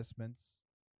major investments.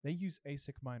 They use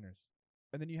ASIC miners,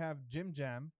 and then you have Jim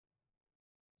Jam,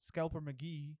 Scalper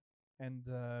McGee, and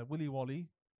Willy Wally.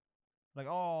 Like,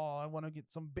 oh, I want to get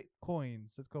some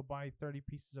bitcoins. Let's go buy 30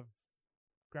 pieces of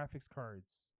graphics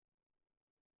cards.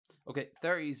 Okay,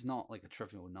 30 is not like a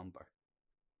trivial number.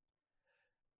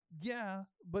 Yeah,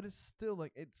 but it's still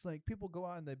like it's like people go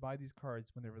out and they buy these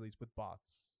cards when they're released with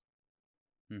bots.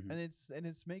 Hmm. And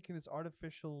it's making this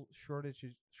artificial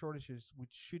shortages which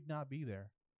should not be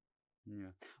there.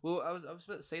 Yeah. Well, I was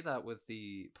about to say that with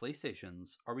the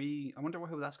PlayStations. Are we? I wonder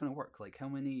how that's going to work. Like, how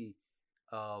many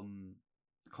um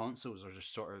consoles are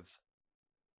just sort of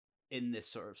in this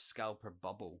sort of scalper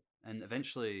bubble, and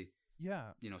eventually,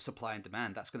 Yeah, supply and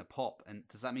demand, that's going to pop. And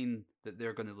does that mean that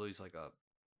they're going to lose like a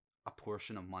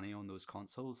portion of money on those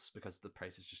consoles because the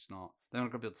price is just not? They're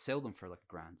not going to be able to sell them for like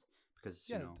 $1,000 because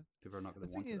yeah. people are not going The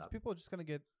to thing want it is, that. people just gonna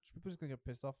get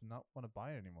pissed off and not want to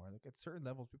buy it anymore. Like at certain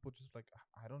levels, people just like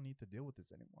I don't need to deal with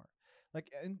this anymore.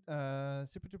 Like and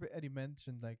Super Duper Eddie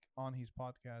mentioned like on his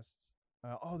podcast,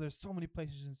 oh, there's so many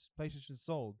PlayStations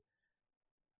sold,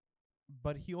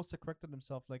 but he also corrected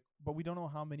himself like, but we don't know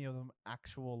how many of them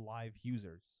actual live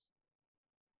users.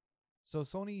 So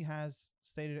Sony has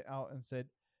stated out and said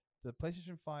the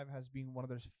PlayStation 5 has been one of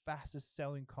their fastest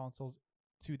selling consoles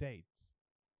to date.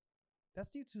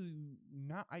 That's due to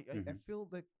not. I Hmm. feel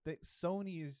that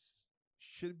Sony is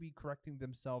should be correcting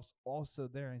themselves also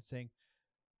there and saying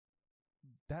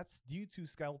that's due to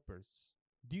scalpers,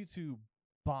 due to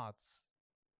bots,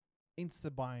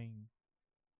 insta buying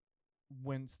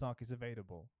when stock is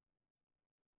available.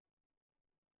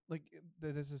 Like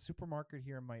there's a supermarket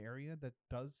here in my area that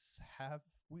does have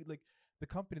we like the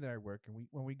company that I work in. We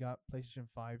when we got PlayStation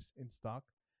 5s in stock,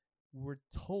 we were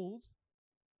told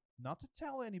not to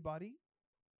tell anybody,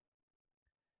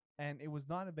 and it was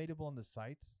not available on the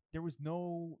site. There was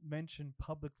no mention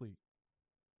publicly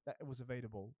that it was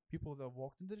available. People that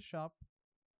walked into the shop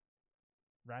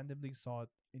randomly saw it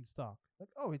in stock. Like,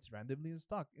 oh, it's randomly in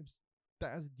stock.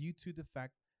 That's due to the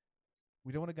fact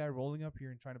we don't want a guy rolling up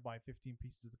here and trying to buy 15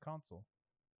 pieces of the console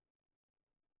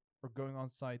or going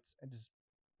on sites and just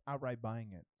outright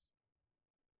buying it.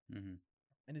 Hmm.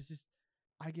 And it's just,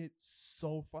 I get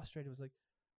so frustrated. It was like,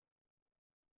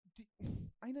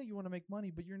 I know you want to make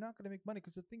money, but you're not going to make money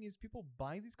because the thing is, people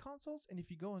buy these consoles, and if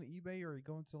you go on eBay or you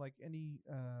go into like any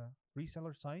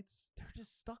reseller sites, they're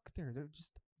just stuck there. They're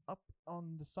just up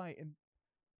on the site, and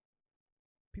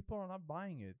people are not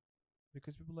buying it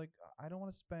because people are like, I don't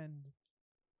want to spend,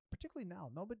 particularly now.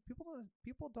 No, but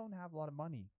people don't have a lot of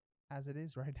money as it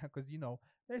is right now because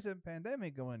there's a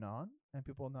pandemic going on and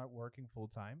people are not working full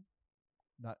time,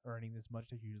 not earning as much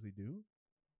they usually do.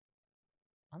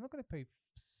 I'm not gonna pay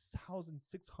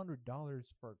 $1,600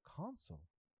 for a console.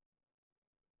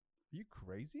 Are you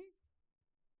crazy?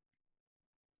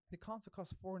 The console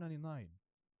costs $499.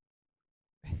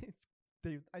 it's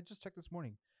I just checked this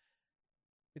morning.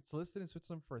 It's listed in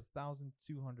Switzerland for £1,200.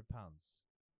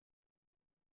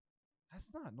 That's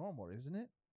not normal, isn't it?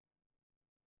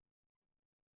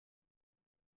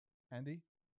 Andy?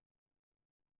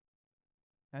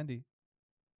 Andy?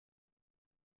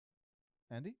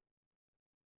 Andy?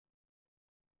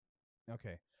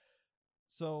 Okay.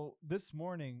 So this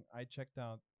morning I checked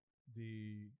out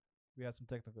the. We had some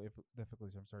technical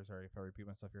difficulties. I'm sorry if I repeat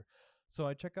myself here. So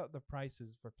I checked out the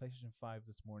prices for PlayStation 5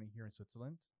 this morning here in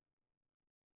Switzerland,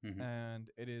 Hmm. and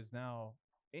it is now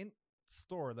in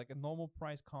store. Like a normal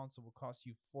price console will cost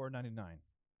you 499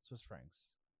 Swiss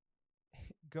francs.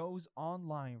 It goes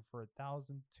online for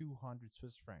 1,200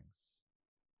 Swiss francs,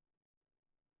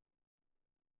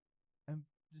 and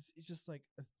it's just like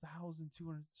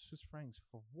 1,200 Swiss francs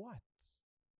for what?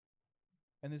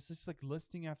 And it's just like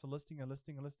listing after listing and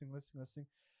listing and listing.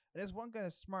 And there's one guy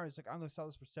that's smart. It's like, I'm gonna sell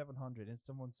this for 700, and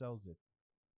someone sells it.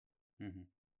 Hmm.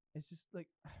 It's just like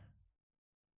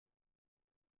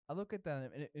I look at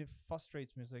that and it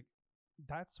frustrates me. It's like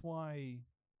that's why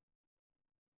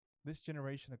this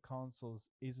generation of consoles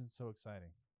isn't so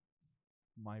exciting.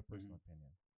 My Hmm. personal opinion.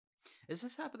 Is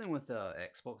this happening with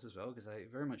Xbox as well? Because I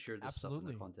very much hear this stuff in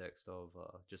the Absolutely. context of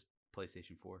just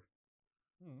PlayStation 4.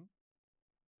 Hmm.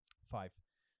 5.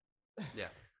 Yeah.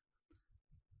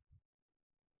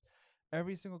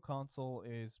 Every single console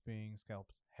is being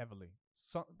scalped heavily.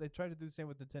 So they try to do the same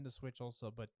with Nintendo Switch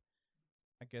also, but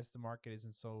I guess the market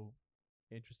isn't so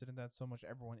interested in that so much.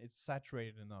 Everyone, it's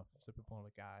saturated enough, so people are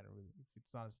like, I don't really. If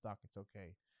it's not in stock, it's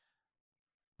okay.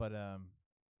 But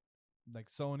like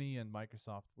Sony and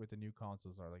Microsoft with the new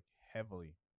consoles are like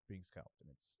heavily being scalped, and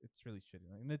it's really shitty.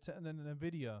 Like, and then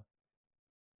Nvidia,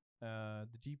 the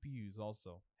GPUs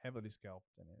also heavily scalped,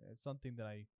 and it's something that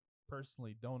I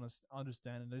personally don't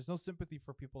understand. And there's no sympathy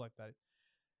for people like that.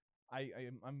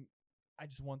 I'm I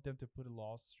just want them to put a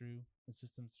laws through and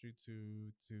systems through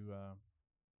to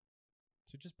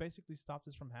just basically stop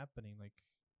this from happening. Like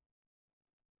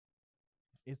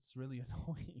it's really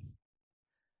annoying.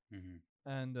 Hmm.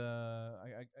 And do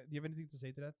you have anything to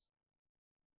say to that?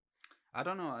 I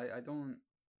don't know. I don't.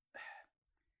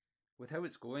 With how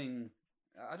it's going,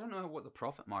 I don't know what the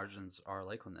profit margins are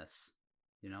like on this.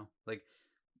 Like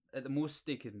at the most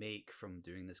they could make from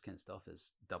doing this kind of stuff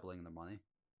is doubling their money.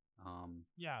 Um,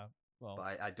 Yeah. but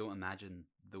Well, I don't imagine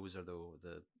those are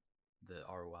the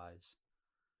ROIs.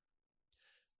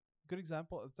 good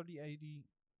example. A 3080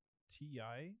 Ti,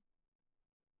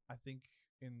 I think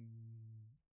in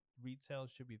retail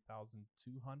should be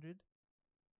 1,200,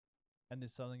 and they're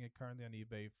selling it currently on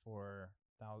eBay for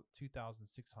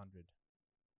 2,600.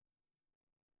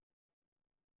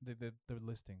 The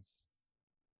listings.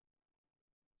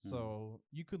 Mm. So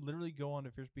you could literally go on to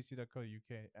fiercepc.co.uk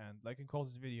and, like in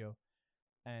Cole's video,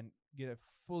 and get a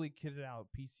fully kitted out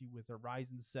PC with a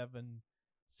Ryzen 7,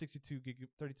 32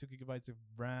 gigabytes of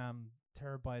RAM,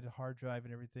 terabyte hard drive,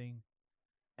 and everything,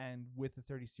 and with a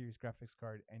 30 series graphics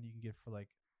card, and you can get for like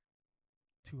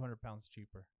 £200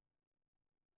 cheaper.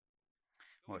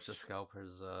 Watch the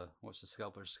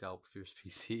scalper's scalp Fierce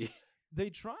PC. They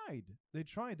tried. They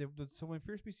tried. So when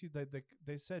Fierce PC,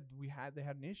 they said they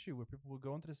had an issue where people would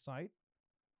go into the site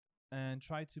and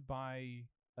try to buy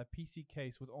a PC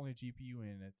case with only a GPU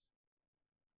in it.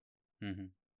 Hmm.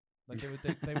 Like they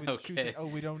would choose like, Okay. oh,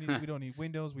 we don't need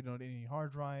Windows, we don't need any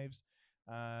hard drives,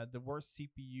 the worst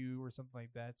CPU or something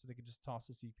like that, so they could just toss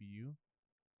the CPU,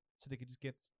 so they could just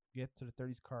get to the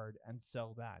 30s card and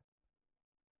sell that.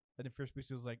 And the first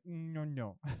PC was like,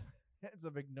 no, it's a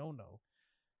big no,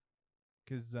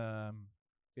 because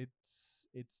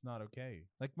it's not okay.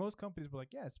 Like most companies were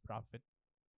like, yeah, it's profit,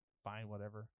 fine,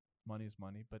 whatever, money is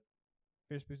money, but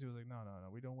Fierce PC was like, no,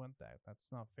 we don't want that. That's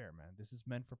not fair, man. This is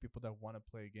meant for people that want to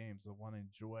play games, that want to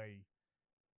enjoy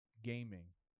gaming,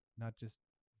 not just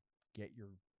get your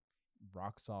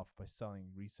rocks off by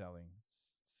reselling. It's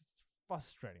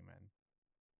frustrating, man.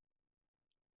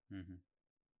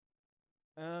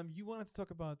 Hmm. You wanted to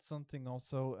talk about something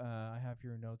also. I have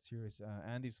your notes here. Is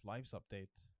Andy's lives update?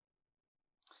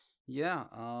 Yeah.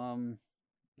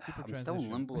 Super I'm still in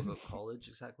transition. limbo about college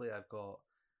exactly.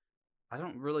 I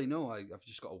don't really know. I've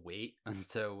just got to wait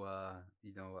until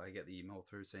I get the email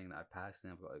through saying that I passed,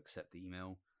 and I've got to accept the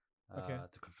email. Okay.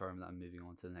 to confirm that I'm moving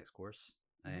on to the next course.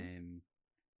 Mm-hmm.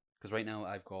 Because right now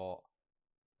I've got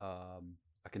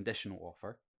a conditional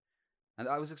offer, and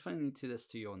I was explaining to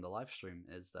you on the live stream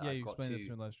is that Yeah, I've you got explained it to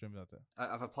to me live stream about that.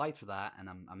 I've applied for that, and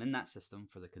I'm in that system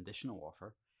for the conditional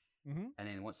offer, Mm-hmm. and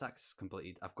then once that's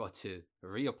completed, I've got to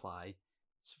reapply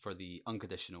for the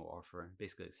unconditional offer and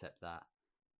basically accept that.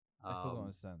 I still don't Um,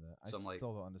 understand that. I so I'm like,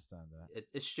 still don't understand that.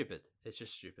 it's stupid. It's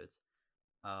just stupid.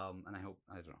 And I don't know.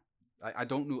 I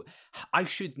don't know. I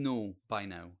should know by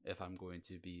now if I'm going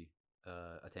to be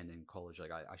attending college. Like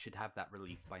I should have that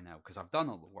relief by now because I've done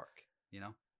all the work. You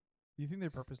know, Do you think they're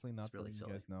purposely not it's really letting you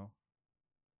silly. guys know?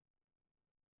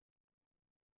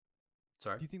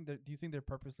 Sorry. Do you think they're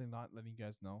purposely not letting you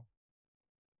guys know?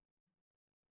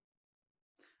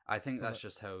 I think So that's that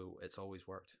just how it's always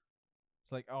worked.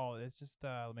 it's like, oh, it's just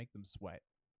make them sweat,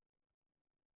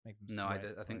 make them No,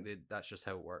 sweat. I think that's just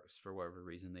how it works. For whatever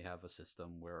reason, they have a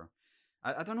system where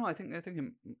I don't know. I think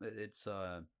it's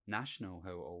national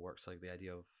how it all works. Like the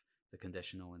idea of the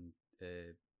conditional and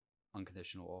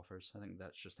unconditional offers. I think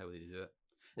that's just how they do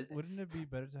it. Wouldn't it be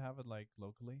better to have it like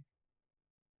locally,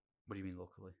 What do you mean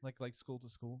locally? like school to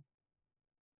school?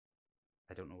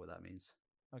 I don't know what that means.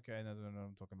 Okay, I know what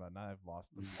I'm talking about. Now I've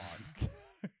lost the plot.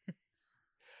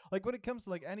 Like when it comes to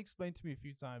like, Annie explained to me a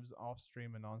few times off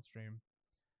stream and on stream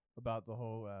about the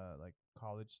whole like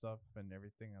college stuff and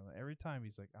everything. And every time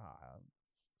he's like,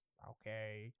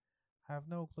 okay, I have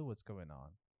no clue what's going on.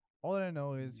 All that I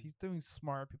know is Mm. he's doing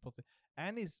smart people thing,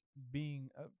 and he's being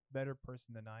a better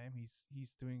person than I am.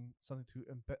 He's doing something to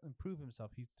improve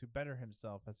himself. He's to better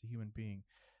himself as a human being.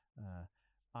 Uh,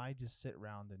 I just sit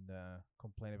around and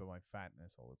complain about my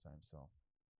fatness all the time. So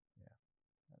yeah,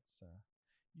 that's.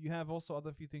 You have also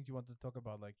other few things you want to talk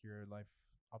about, like your life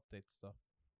update stuff.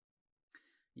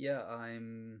 Yeah,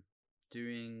 I'm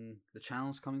doing the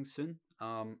channel's coming soon.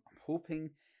 I'm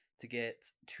hoping to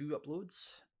get 2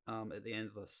 uploads at the end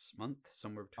of this month,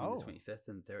 somewhere between the Oh, 25th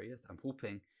and 30th. I'm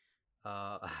hoping.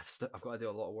 I've got to do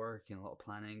a lot of work and a lot of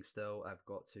planning still. I've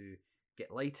got to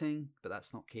get lighting, but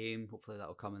that's not came. Hopefully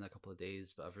that'll come in a couple of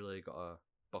days. But I've really got to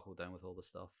buckle down with all the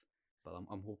stuff. But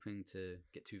I'm hoping to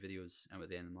get 2 videos out at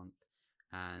the end of the month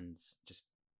and just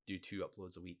do 2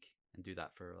 uploads a week and do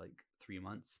that for like 3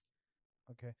 months.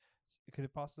 okay. Could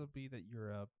it possibly be that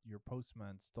your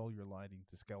postman stole your lighting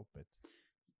to scalp it?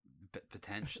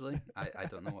 Potentially, I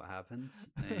don't know what happens.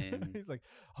 He's like,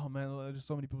 oh man, there's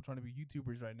so many people trying to be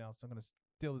YouTubers right now, so I'm gonna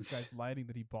steal this guy's lighting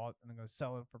that he bought and I'm gonna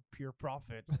sell it for pure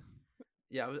profit.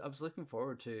 Yeah, I was looking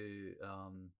forward to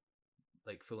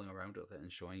like fooling around with it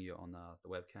and showing you on the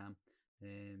webcam.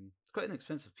 It's quite an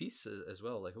expensive piece as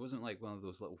well. Like it wasn't like one of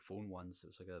those little phone ones. It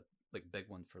was like a big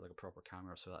one for like a proper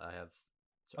camera, so that I have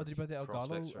Oh, sort did you of buy the Elgato?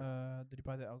 prospects for. Did you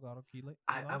buy the Elgato key light?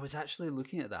 I was actually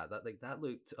looking at that. That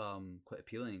looked quite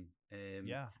appealing.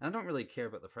 Yeah. And I don't really care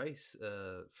about the price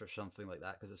for something like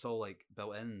that because it's all like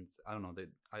built in. I don't know.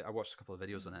 I watched a couple of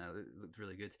videos on it. It looked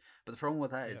really good. But the problem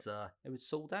with that Yep. is it was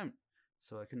sold out,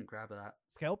 so I couldn't grab that.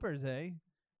 Scalpers, eh?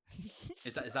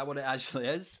 Is that what it actually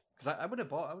is? Because I would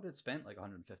have spent like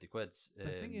 150 quid. The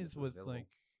thing if is it was with available.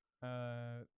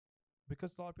 like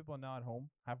because a lot of people are now at home,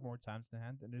 have more times to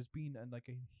hand, and there's been like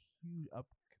a huge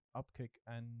upkick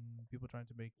and people trying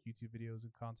to make YouTube videos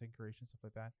and content creation stuff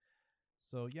like that.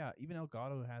 So yeah, even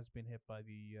Elgato has been hit by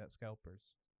the scalpers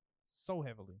so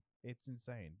heavily. It's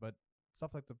insane. But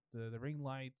stuff like the ring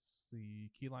lights, the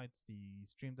key lights, the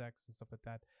stream decks, and stuff like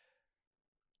that,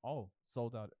 all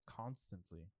sold out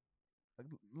constantly.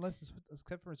 Like,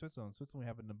 except for Switzerland. Switzerland, we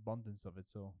have an abundance of it.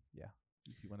 So yeah,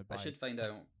 if you want to buy I should it. find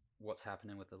out what's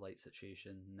happening with the light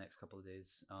situation in the next couple of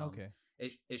days. Okay.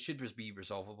 It should just be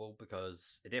resolvable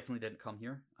because it definitely didn't come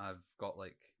here. I've got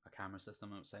like a camera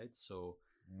system outside, so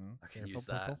I can Careful, use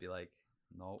that. people. Be like,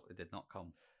 no, it did not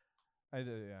come. I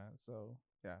do, yeah. So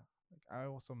yeah, like I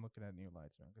also am looking at new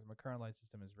lights because my current light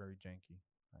system is very janky.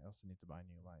 I also need to buy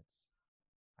new lights.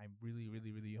 I'm really,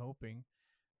 really, really hoping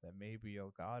that maybe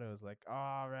Elgato is like,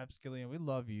 ah, oh, Rapskillion, we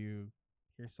love you.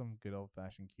 Here's some good old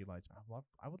fashioned key lights.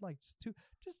 I would like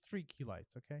just 3 key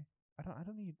lights, okay? I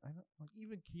don't need, I don't like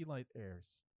even key light airs.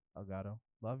 Elgato,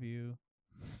 love you.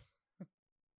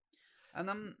 And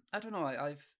I don't know.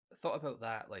 I've thought about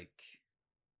that. Like,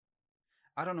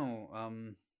 I don't know.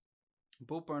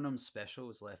 Bo Burnham's special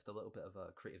has left a little bit of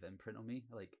a creative imprint on me.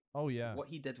 Like, Oh yeah, what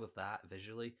he did with that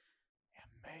visually,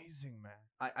 amazing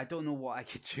man. I don't know what I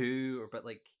could do, but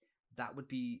like that would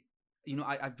be,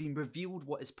 I've been revealed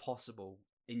what is possible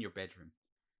in your bedroom,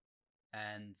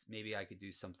 and maybe I could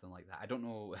do something like that. I don't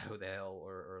know how the hell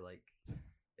or like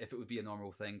if it would be a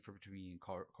normal thing for me to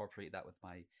incorporate that with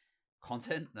my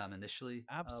content that I'm initially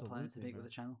planning to Absolutely, make man.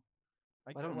 with the channel.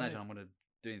 I I don't when imagine I'm gonna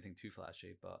do anything too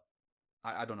flashy, but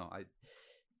I don't know.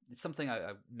 It's something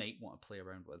I might want to play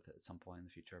around with at some point in the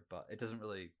future, but it doesn't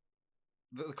really.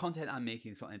 The content I'm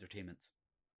making is not entertainment.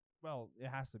 Well, it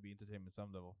has to be entertainment some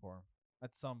level form.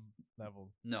 At some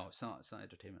level. No, it's not. It's not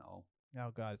entertainment at all.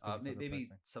 Oh god, it's gonna be so Maybe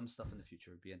depressing. some stuff in the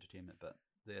future would be entertainment, but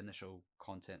the initial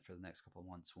content for the next couple of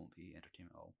months won't be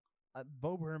entertainment at all.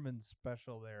 Bo Burnham's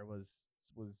special there was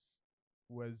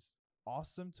was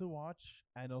awesome to watch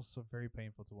and also very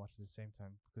painful to watch at the same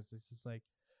time because this is like,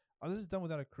 oh, this is done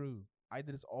without a crew. I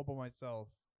did this all by myself.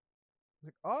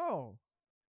 Like, oh,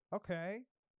 okay,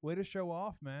 way to show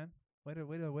off, man. Way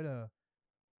to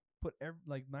put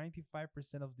like 95%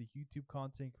 of the YouTube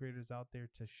content creators out there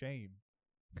to shame.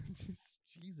 Just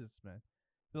Jesus, man.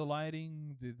 The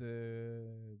lighting,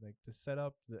 the like the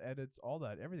setup, the edits, all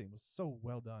that, everything was so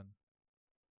well done.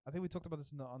 I think we talked about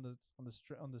this on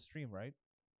the stream, right?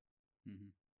 Mm-hmm.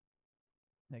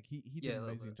 Like he did Yeah, an a little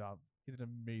amazing bit. job. He did an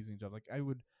amazing job. Like I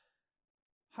would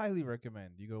highly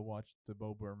recommend you go watch the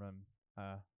Bo Burnham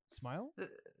Smile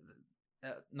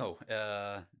No,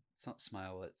 it's not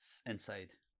Smile. It's Inside.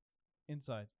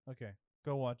 Inside. Okay,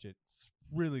 go watch it. It's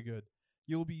really good.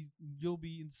 You'll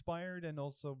be inspired and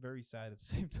also very sad at the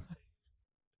same time.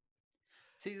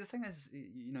 See, the thing is,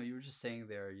 you were just saying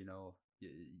there, you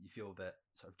feel a bit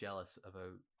sort of jealous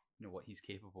about, what he's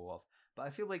capable of. But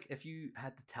I feel like if you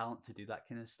had the talent to do that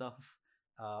kind of stuff,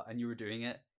 and you were doing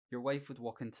it, your wife would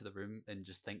walk into the room and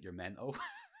just think you're mental.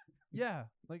 Yeah,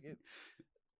 like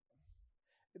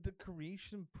the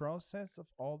creation process of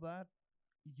all that,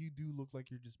 you do look like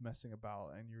you're just messing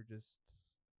about and you're just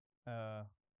uh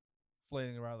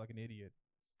flailing around like an idiot.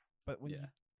 But when Yeah.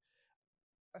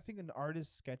 I think an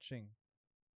artist sketching,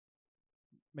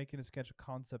 making a sketch, a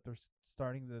concept, or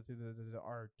starting the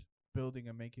art, building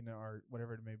and making the art,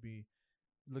 whatever it may be,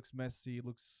 it looks messy, it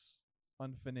looks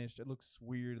unfinished, it looks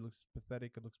weird, it looks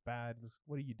pathetic, it looks bad. It looks,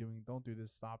 what are you doing? Don't do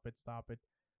this. Stop it. Stop it.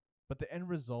 But the end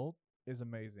result is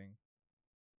amazing.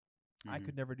 I Mm-hmm.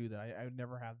 could never do that. I would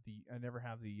never have the. I never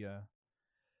have the.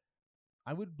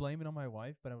 I would blame it on my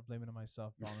wife, but I would blame it on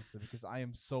myself, honestly, because I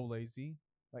am so lazy.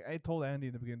 Like I told Andy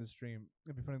in the beginning of the stream,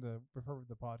 before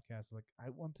the podcast, like I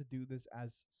want to do this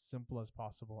as simple as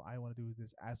possible. I want to do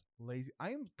this as lazy.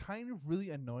 I am kind of really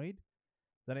annoyed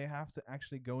that I have to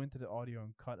actually go into the audio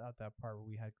and cut out that part where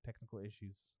we had technical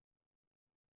issues.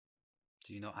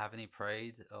 Do you not have any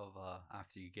pride of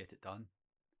after you get it done?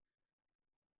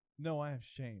 No, I have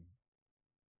shame.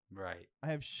 Right. I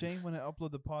have shame when I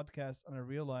upload the podcast and I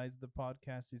realize the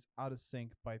podcast is out of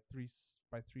sync by 3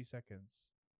 seconds,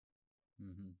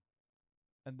 Mm-hmm.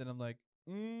 and then I'm like,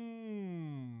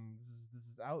 this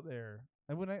is out there.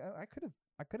 And when I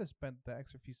could have spent the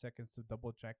extra few seconds to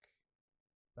double check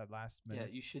that last Yeah,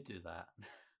 minute, you should do that.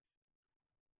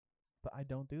 but I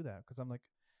don't do that because I'm like,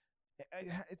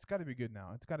 it's got to be good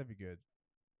now. It's got to be good,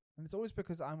 and it's always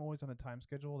because I'm always on a time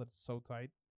schedule that's so tight.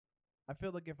 I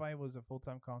feel like if I was a full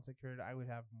time content creator, I would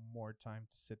have more time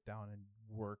to sit down and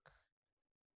work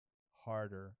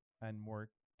harder and more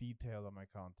detailed on my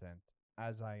content.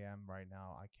 As I am right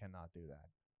now, I cannot do that.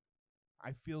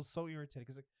 I feel so irritated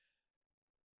because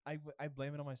like, I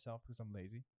blame it on myself because I'm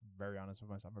lazy. I'm very honest with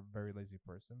myself. I'm a very lazy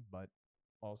person, but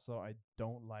also I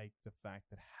don't like the fact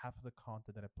that half of the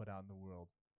content that I put out in the world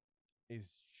is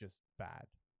just bad.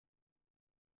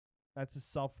 That's a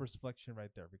self reflection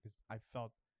right there because I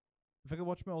felt if I could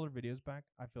watch my older videos back,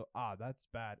 I feel that's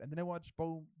bad. And then I watch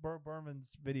Bo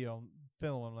Berman's video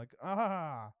film. I'm like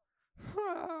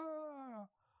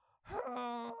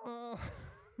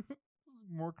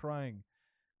more crying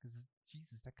because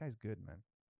Jesus, that guy's good, man.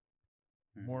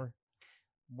 Mm-hmm.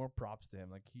 More props to him.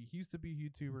 Like he used to be a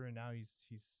YouTuber and now he's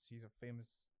a famous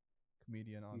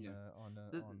comedian on Yeah. on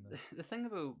The thing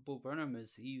about Bo Burnham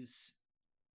is he's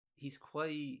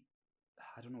quite,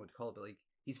 I don't know what to call it, but like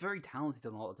he's very talented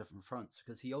on a lot of different fronts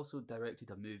because he also directed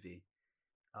a movie.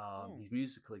 Oh, He's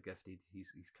musically gifted. He's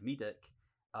comedic.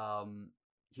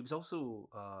 He was also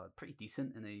pretty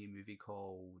decent in a movie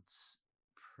called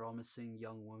Promising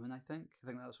Young Woman. I think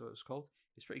that's what it was called.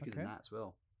 He's pretty good in okay. that as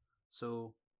well.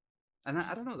 So, and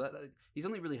I don't know that he's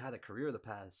only really had a career the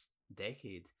past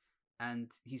decade, and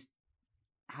he's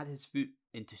had his foot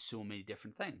into so many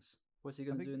different things. What's he I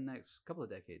going to think do in the next couple of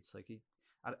decades? Like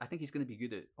I think he's going to be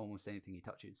good at almost anything he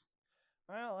touches.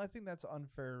 well, I think that's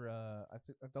unfair. I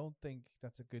don't think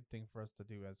that's a good thing for us to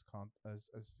do as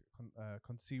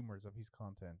consumers of his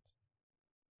content.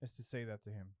 Is to say that to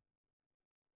him,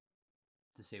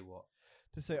 To say what?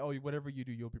 to say, "Oh, whatever you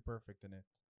do, you'll be perfect in it,"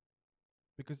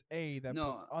 because that puts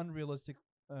No. unrealistic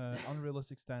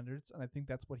standards, and I think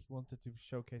that's what he wanted to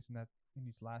showcase in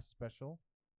his last special.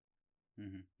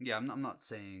 Yeah, I'm not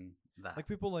saying that. Like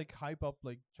people like hype up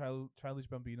like Childish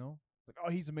Bambino, like oh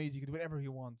he's amazing, he can do whatever he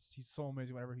wants, he's so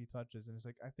amazing whatever he touches, and it's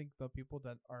like I think the people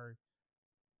that are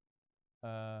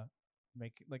uh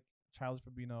make like Childish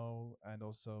Bambino and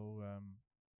also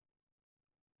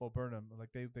Bo Burnham, like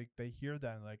they hear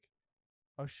that and like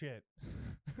oh shit,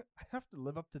 I have to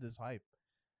live up to this hype.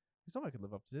 Somebody could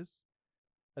live up to this,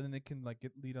 and then it can like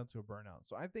get lead onto a burnout.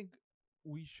 So I think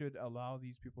we should allow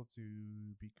these people to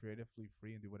be creatively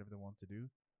free and do whatever they want to do,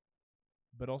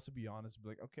 but also be honest. Be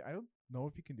like, okay, I don't know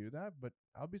if you can do that, but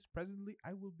I'll be presently.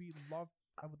 I would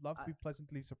love to I, be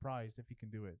pleasantly surprised if you can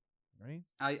do it. Right?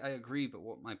 I agree, but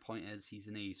what my point is, he's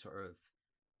in a sort of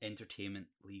entertainment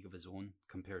league of his own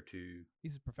compared to,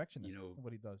 He's a perfectionist you know, in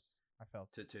what he does. I felt.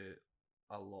 to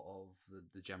a lot of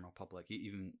the general public,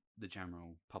 even the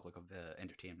general public of the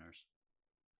entertainers.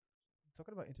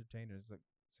 Talking about entertainers, like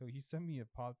so, he sent me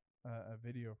a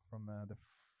video from the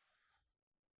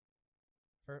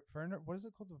Ferner. What is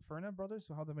it called? The Ferner brothers.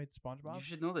 So how they made You SpongeBob?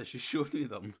 should know this. You showed me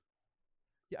them.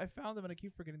 Yeah, I found them and I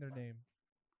keep forgetting their name.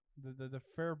 The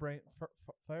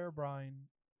Fairbrain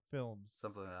films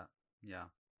Something like that. Yeah.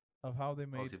 of how they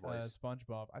made Aussie boys.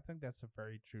 SpongeBob. I think that's a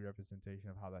very true representation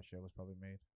of how that show was probably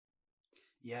made.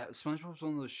 Yeah, SpongeBob's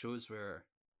one of those shows where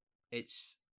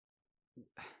it's.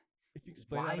 If you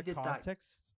explain Why out of did that-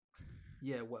 context,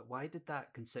 Yeah, why did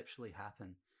that conceptually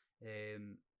happen?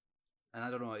 And I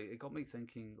don't know, it got me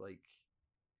thinking, like.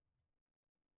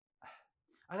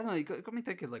 I don't know, it got me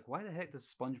thinking, like, why the heck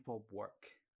does SpongeBob work?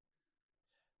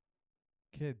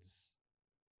 kids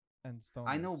and stoners.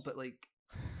 I know, but, like.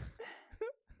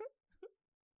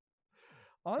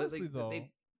 honestly like, though,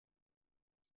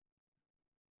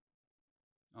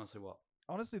 Honestly, what?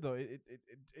 honestly though, it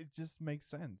just makes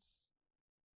sense.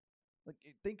 Like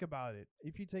think about it.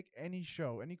 If you take any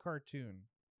show, any cartoon,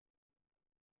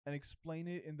 and explain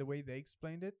it in the way they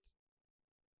explained it,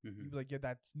 Mm-hmm. you'd be like, yeah,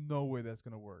 that's no way that's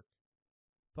gonna work.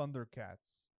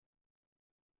 Thundercats,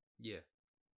 Yeah.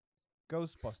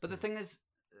 Ghostbusters. But the thing is,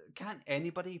 can't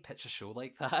anybody pitch a show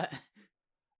like that?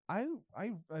 I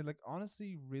like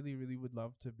honestly really would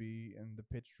love to be in the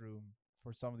pitch room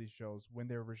for some of these shows when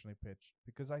they're originally pitched,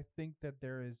 because I think that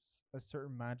there is a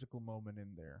certain magical moment in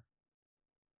there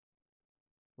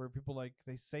where people like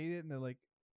they say it and they're like,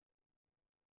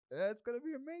 it's gonna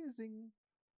be amazing,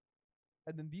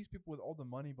 and then these people with all the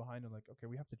money behind them like, okay,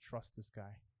 we have to trust this guy.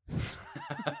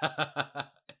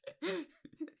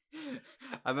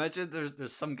 I imagine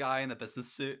there's some guy in a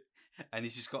business suit and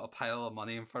he's just got a pile of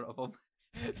money in front of him.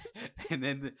 And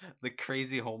then the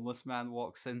crazy homeless man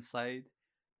walks inside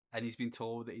and he's been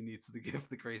told that he needs to give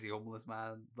the crazy homeless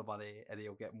man the money and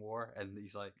he'll get more. And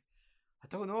he's like, I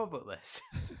don't know about this.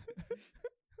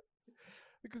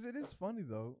 Because it is funny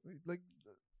though. Like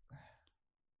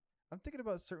I'm thinking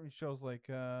about certain shows like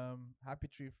Happy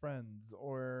Tree Friends,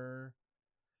 or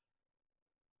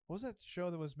what was that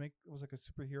show that was like a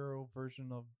superhero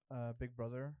version of Big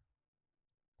Brother?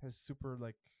 It was super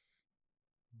like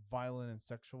violent and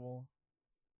sexual.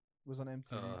 It was on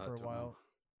MTV I for a don't while.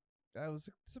 know. That was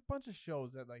it's a bunch of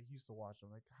shows that like used to watch.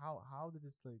 I'm like, how did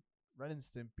this like Ren and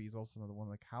Stimpy is also another one.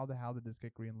 Like how the hell did this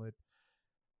get greenlit?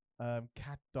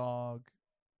 Cat Dog.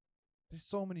 There's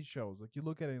so many shows. Like you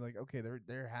look at it like, okay,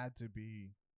 there had to be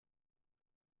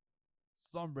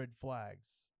some red flags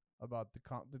about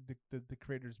the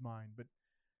creator's mind, but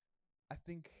I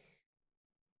think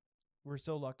we're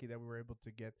so lucky that we were able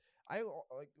to get. I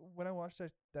like when I watched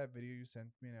that video you sent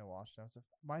me and I watched it. I was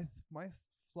like, my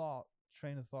thought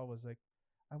train of thought was like,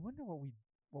 I wonder what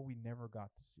we never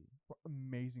got to see. What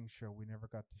amazing show we never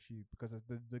got to see because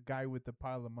the guy with the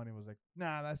pile of money was like,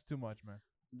 nah, that's too much, man.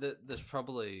 There's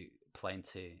probably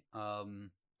plenty.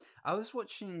 I was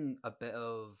watching a bit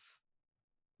of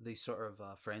the sort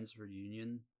of Friends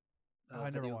reunion I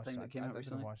never video watched thing that. that came out I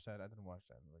recently. didn't watch that. I didn't watch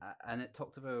that. Like, And it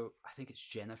talked about, I think it's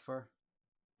Jennifer,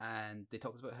 and they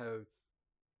talked about how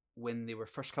when they were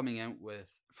first coming out with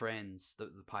Friends, the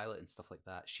pilot and stuff like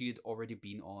that, she had already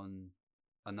been on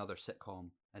another sitcom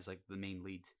as like the main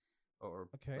lead, or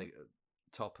okay. like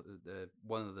top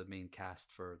one of the main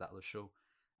cast for that other show,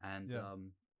 and Yeah.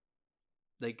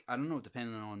 like I don't know,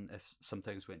 depending on if some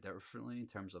things went differently in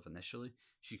terms of initially,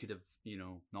 she could have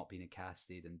not been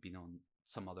casted and been on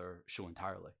some other show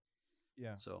entirely.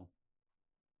 Yeah. So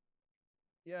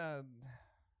Yeah.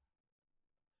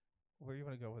 Where do you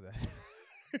want to go with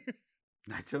that?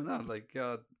 I don't know, like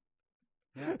yeah,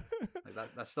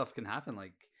 like that stuff can happen.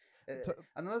 Like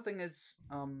another thing is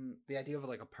the idea of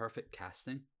like a perfect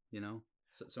casting.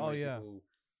 So many people.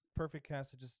 Perfect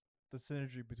cast. Just the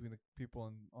synergy between the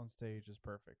people on stage is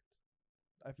perfect.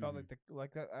 I felt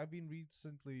like I've been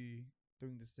recently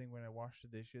doing this thing when I wash the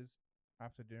dishes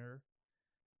after dinner.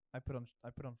 I put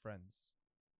on Friends.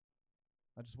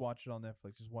 I just watch it on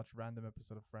Netflix. Just watch a random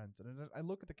episode of Friends, and then I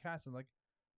look at the cast and like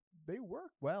they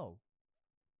work well.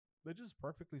 They just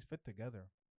perfectly fit together,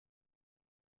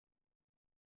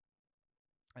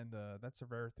 and that's a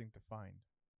rare thing to find.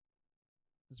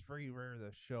 It's very rare that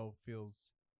a show feels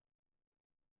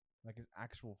like it's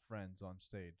actual friends on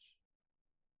stage.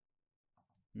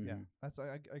 Yeah, Hmm. that's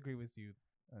I agree with you,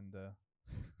 and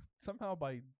somehow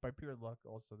by pure luck,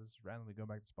 also this is randomly going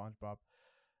back to SpongeBob.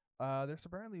 There's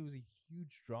apparently was a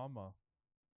huge drama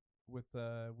with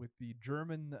the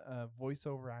German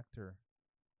voiceover actor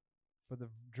for the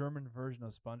German version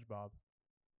of SpongeBob,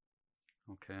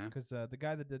 Okay. because the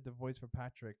guy that did the voice for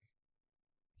Patrick,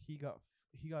 he got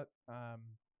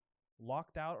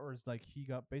locked out, or is like he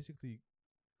got basically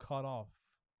cut off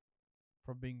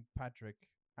from being Patrick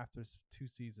after 2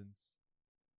 seasons,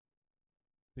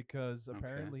 because Okay.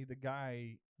 apparently the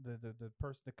guy, the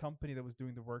person, the company that was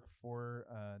doing the work for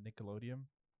Nickelodeon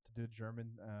to do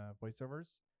German voiceovers,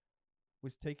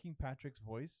 was taking Patrick's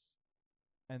voice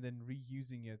and then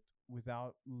reusing it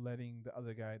without letting the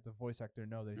other guy, the voice actor,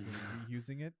 know that he's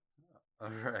reusing it. All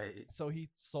right. So he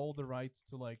sold the rights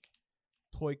to like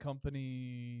toy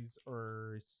companies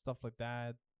or stuff like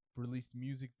that, released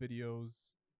music videos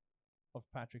of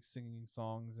Patrick singing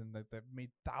songs, and that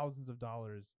made thousands of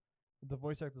dollars. The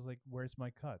voice actor's like, "Where's my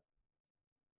cut?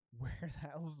 Where the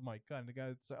hell is my cut?" And the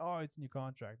guy's like, "Oh, it's in your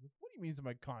contract." What do you mean it's in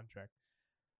my contract?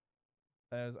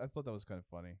 As I thought that was kind of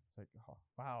funny. It's like, oh,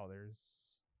 wow, there's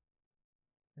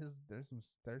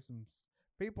some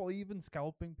people even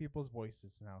scalping people's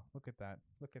voices now. Look at that,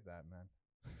 man.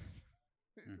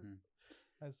 Hmm.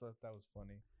 I just thought that was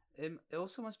funny. It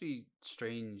also must be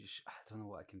strange. I don't know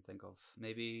what I can think of.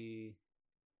 Maybe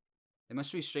it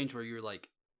must be strange where you're like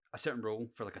a certain role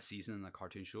for like a season in a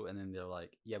cartoon show, and then they're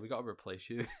like, "Yeah, we got to replace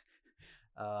you."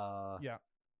 uh, Yeah.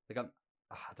 like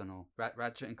I don't know,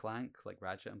 Ratchet and Clank, like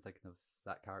Ratchet. I'm thinking of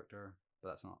that character, but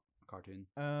that's not a cartoon.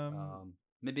 Um.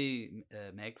 Maybe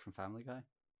Meg from Family Guy.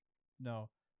 No,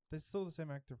 they're still the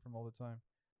same actor from all the time.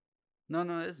 No,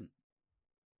 no, it isn't.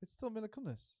 It's still Mila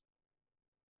Kunis.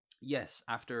 Yes,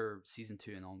 after season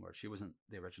 2 and onward, she wasn't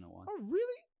the original one. Oh,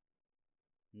 really?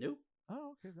 Nope.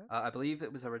 Oh, okay. That. I believe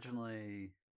it was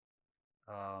originally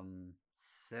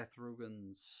Seth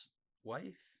Rogen's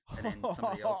wife, and then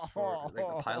somebody else for like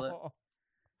the pilot,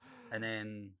 and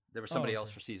then there was somebody else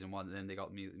okay. for season 1, and then they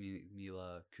got Mila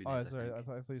Oh, Kunis, I sorry. think. I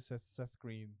thought you said Seth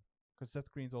Green, because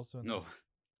Seth Green's also No.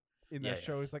 in Yeah. that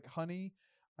show. Yes. It's like, honey,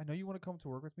 I know you want to come to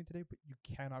work with me today, but you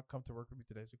cannot come to work with me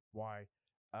today. It's like, why?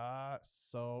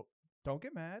 So don't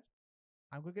get mad.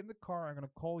 I'm gonna get in the car. I'm gonna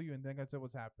call you, and then I tell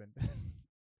what's happened.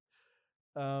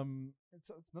 It's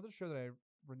another show that I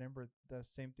remember. The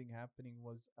same thing happening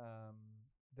was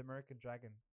the American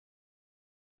Dragon.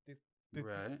 They, they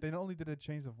Right. they not only did they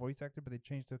change the voice actor, but they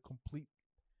changed the complete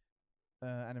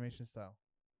animation style.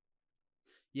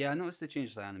 Yeah, I noticed they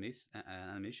changed the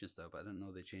animation style, but I didn't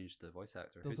know they changed the voice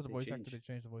actor. Who Also, did the they voice actor, change? they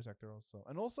changed the voice actor also,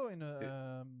 and also in Who?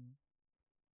 a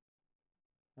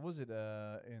what was it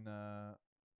in that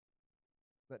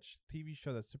TV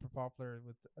show that's super popular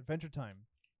with Adventure Time.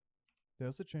 They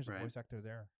also changed the Right. voice actor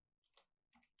there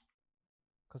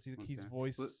because his Okay.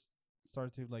 voice Who,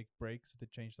 started to like break, so they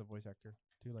changed the voice actor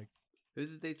to like who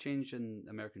did they change in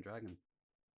American Dragon?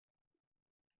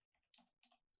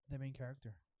 the main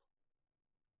character.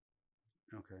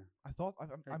 Okay. I thought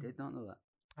I did not know that.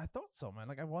 I thought so, man.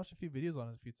 Like I watched a few videos on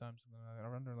it a few times, and then I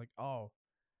wonder like, oh,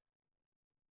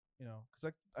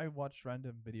 because I watch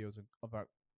random videos about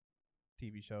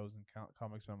TV shows and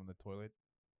comics when I'm on the toilet.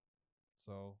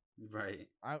 So Right.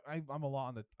 I'm a lot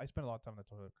on the. I spend a lot of time on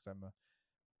the toilet because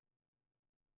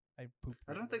I poop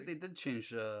I don't think regularly. they did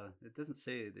change. It doesn't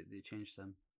say that they changed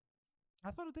them. I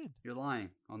thought it did. You're lying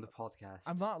on the podcast.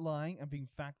 I'm not lying. I'm being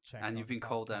fact checked. And you've been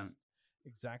called out.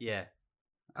 Exactly. Yeah.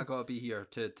 I gotta be here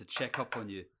to check up on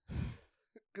you.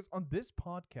 Because on this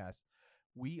podcast,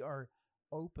 we are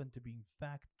open to being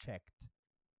fact checked.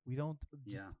 We don't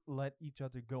just let each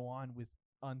other go on with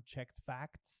unchecked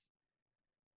facts.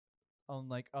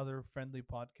 Unlike other friendly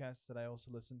podcasts that I also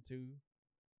listen to.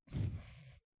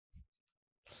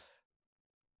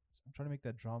 I'm trying to make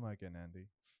that drama again, Andy.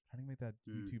 I'm trying to make that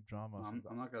YouTube drama. No,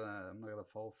 I'm not gonna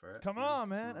fall for it. Come on,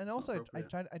 man! Not, and also, I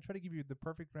try to give you the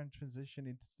perfect transition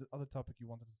into the other topic you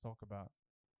wanted to talk about.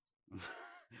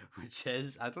 Which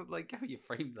is, I don't like how you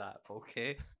framed that, but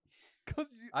okay. Because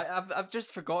I've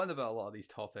just forgotten about a lot of these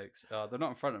topics. They're not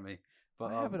in front of me.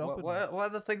 But I have it open. What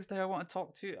other things do I want to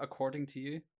talk to, according to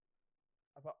you?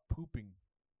 About pooping.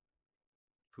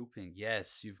 pooping,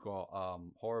 yes, you've got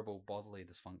horrible bodily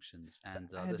dysfunctions, So and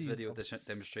this Andy's video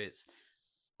demonstrates.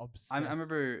 I obsessed.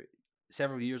 remember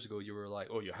several years ago you were like,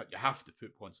 "Oh, you have to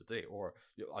poop once a day, or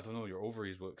I don't know, your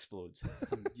ovaries will explode."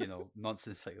 Some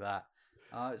nonsense like that.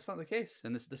 It's not the case,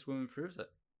 and this woman proves it.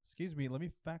 Excuse me, let me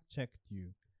fact check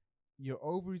you. Your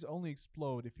ovaries only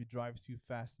explode if you drive too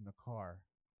fast in a car.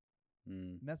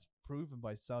 Mm, And that's proven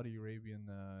by Saudi Arabian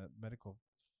medical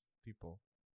people.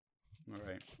 all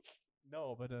right.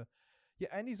 No, but yeah,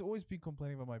 Andy's always been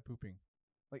complaining about my pooping.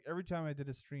 Like every time I did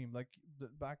a stream, like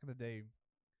back in the day,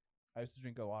 I used to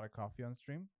drink a lot of coffee on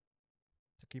stream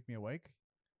to keep me awake.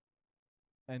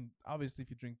 And obviously, if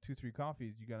you drink 2-3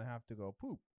 coffees, you're gonna have to go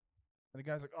poop. And the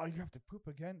guy's like, "Oh, you have to poop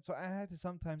again." So I had to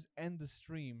sometimes end the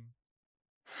stream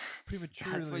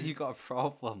prematurely. That's when you got a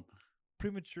problem.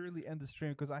 Prematurely end the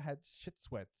stream because I had shit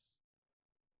sweats.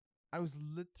 I was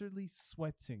literally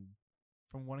sweating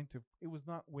from wanting to. It was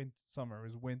not summer; it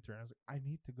was winter. And I was like, I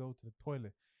need to go to the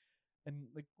toilet. And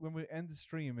like when we end the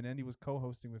stream, and Andy was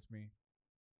co-hosting with me,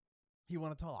 he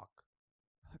want to talk,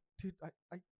 dude. I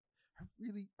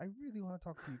really want to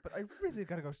talk to you, but I really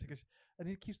gotta go take a. And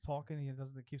he keeps talking, and he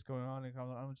doesn't. It keeps going on, and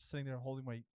I'm just sitting there holding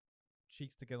my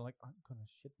cheeks together, like I'm gonna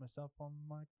shit myself on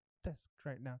my desk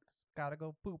right now. Cause gotta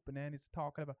go poop, and Andy's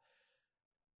talking about.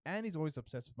 Andy's always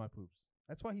obsessed with my poops.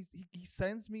 That's why he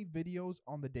sends me videos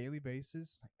on the daily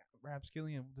basis, like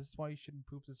Rapskillian. This is why you shouldn't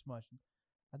poop this much.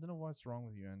 I don't know what's wrong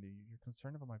with you, Andy. You're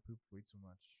concerned about my poop way too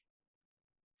much.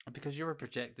 Because you were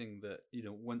projecting that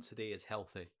once a day is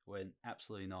healthy when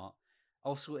absolutely not.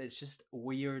 Also, it's just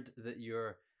weird that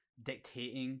you're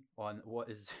dictating on what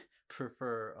is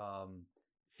proper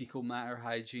fecal matter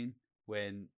hygiene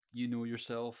when you know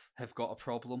yourself have got a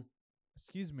problem.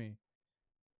 Excuse me.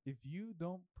 If you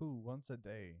don't poo once a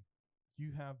day,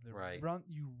 you have the Right.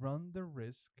 You run the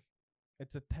risk.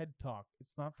 It's a TED talk.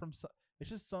 It's not from. It's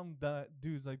just some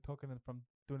dudes like talking from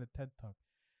doing a TED talk.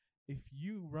 If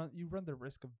you run the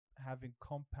risk of having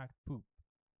compacted poop.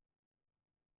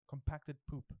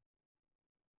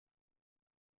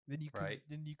 Right.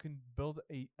 Then you can build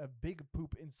a big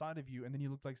poop inside of you, and then you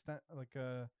look like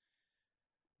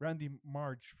Randy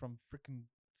March from freaking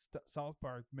South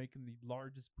Park making the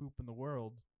largest poop in the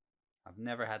world. I've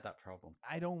never had that problem.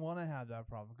 I don't want to have that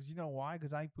problem because you know why?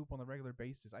 Because I poop on a regular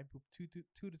basis. I poop two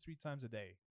to three times a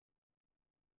day,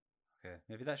 Okay,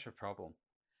 maybe that's your problem.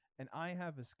 and I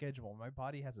have a schedule. My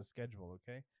body has a schedule.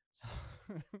 Okay, so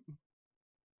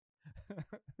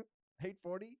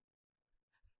 8:40,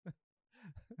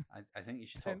 I think you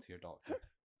should 10, talk to your doctor.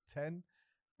 10,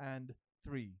 and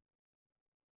 3.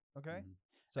 Okay, Mhm.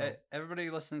 so Everybody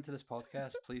listening to this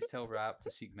podcast, please tell Rap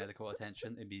to seek medical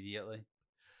attention immediately.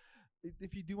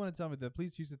 if you do want to tell me that,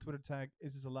 please use the Twitter tag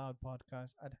Is This Allowed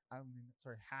Podcast.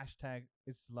 Sorry, hashtag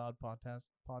Is This Allowed podcast,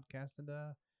 and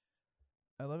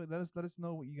I love it. Let us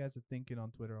know what you guys are thinking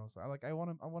on Twitter. Also, I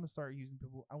want to start using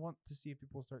people. I want to see if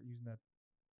people start using that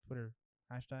Twitter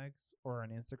hashtags or on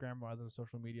Instagram or other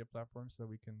social media platforms so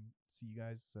we can see you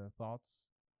guys' thoughts.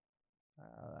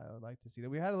 I would like to see that.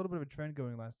 We had a little bit of a trend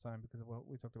going last time because of what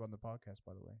we talked about in the podcast.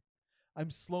 By the way,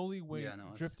 I'm slowly Yeah,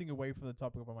 no, drifting away from the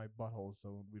topic about my butthole,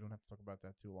 so we don't have to talk about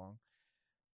that too long.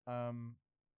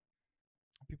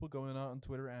 People going out on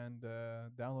Twitter and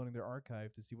downloading their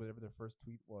archive to see whatever their first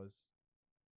tweet was.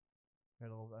 Had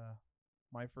a little,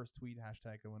 my first tweet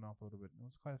hashtag going off a little bit. It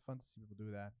was quite fun to see people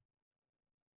do that.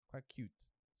 Quite cute.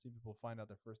 See people find out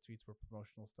their first tweets were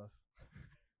promotional stuff.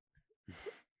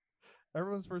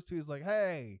 Everyone's first tweet is like,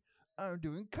 "Hey, I'm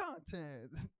doing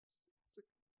content." It's like,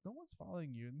 no one's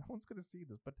following you. No one's gonna see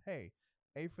this. But hey,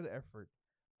 A for the effort.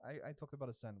 I talked about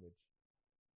a sandwich.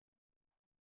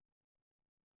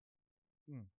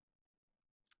 Mm.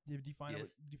 Did you find out? yes.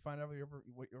 Did you find out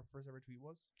what your first ever tweet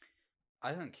was?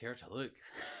 I don't care to look.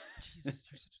 Jesus,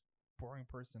 you're such a boring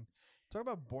person. Talk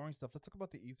about boring stuff. Let's talk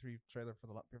about the E3 trailer for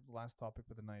the last topic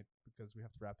for the night because we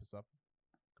have to wrap this up.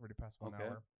 Already past 1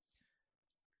 hour.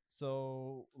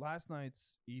 So last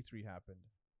night's E3 happened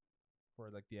for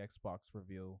like the Xbox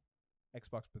reveal,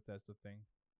 Xbox Bethesda thing.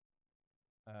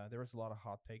 There was a lot of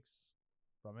hot takes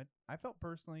from it. I felt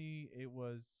personally it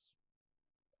was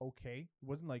okay. It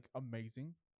wasn't like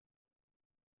amazing.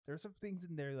 There were some things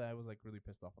in there that I was like really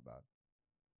pissed off about.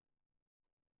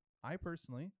 I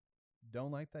personally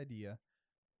don't like the idea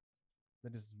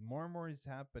that is more and more is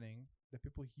happening that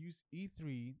people use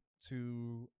E3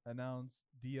 to announce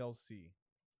DLC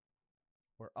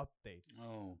or updates.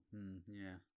 Oh,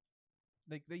 yeah.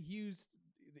 Like they used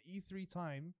the E3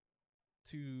 time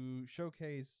to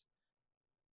showcase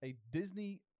a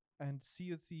Disney and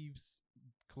Sea of Thieves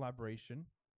collaboration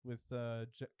with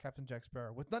Captain Jack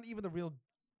Sparrow, with not even the real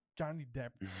Johnny Depp.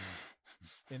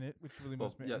 in it, which really Well,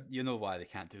 must be. yeah, you know why they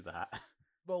can't do that.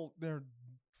 Well, they're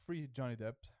free Johnny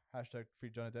Depp. Hashtag free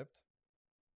Johnny Depp.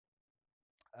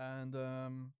 And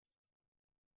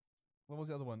what was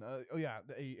the other one? Oh yeah,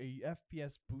 a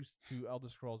FPS boost to Elder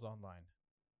Scrolls Online.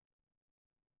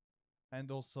 And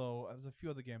also, there's a few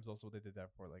other games also they did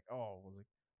that for. Like, oh, was like,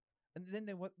 and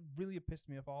then what really pissed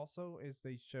me off also is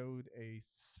they showed a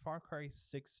Far Cry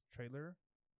 6 trailer.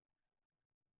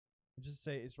 And just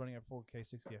say it's running at 4K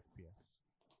 60 FPS.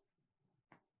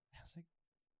 I was like,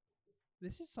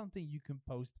 this is something you can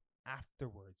post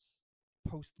afterwards,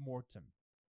 post mortem.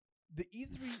 The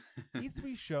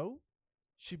E3 show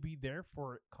should be there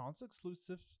for console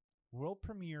exclusives, world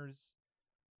premieres,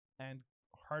 and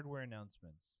hardware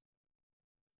announcements.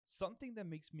 Something that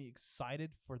makes me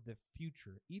excited for the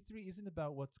future. E3 isn't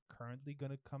about what's currently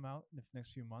going to come out in the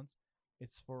next few months.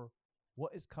 It's for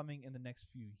what is coming in the next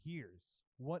few years.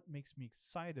 What makes me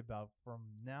excited about from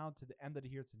now to the end of the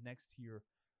year to next year.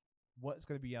 What's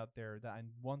going to be out there that I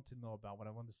want to know about, what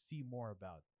I want to see more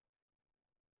about.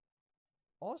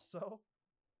 Also,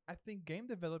 I think game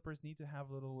developers need to have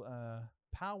a little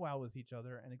powwow with each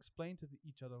other and explain to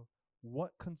each other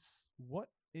what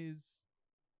is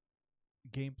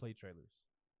gameplay trailers,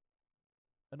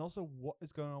 and also what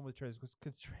is going on with trailers.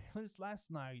 Because trailers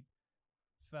last night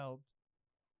felt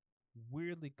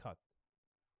weirdly cut,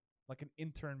 like an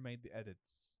intern made the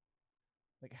edits.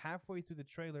 Like halfway through the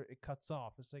trailer, it cuts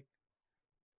off. It's like,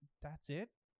 that's it.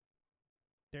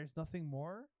 There's nothing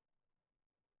more.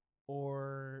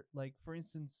 Or like, for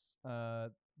instance,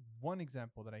 one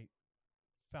example that I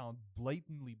found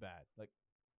blatantly bad. Like,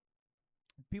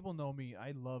 people know me.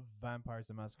 I love Vampires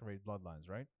the Masquerade Bloodlines,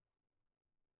 right?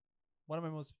 One of my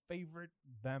most favorite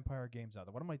vampire games out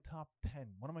there. One of my top 10.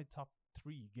 One of my top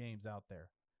 3 games out there.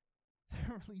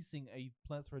 They're releasing a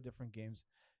plethora of different games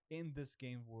in this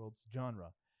game world's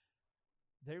genre.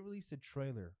 They released a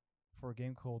trailer for a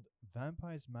game called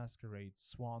Vampires Masquerade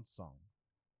Swan Song.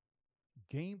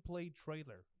 Gameplay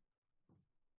trailer.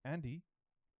 Andy,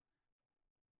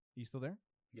 you still there?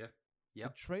 Yeah.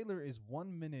 Yep. The trailer is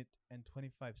 1 minute and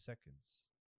 25 seconds.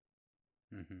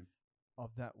 Mm-hmm.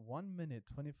 Of that 1 minute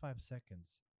 25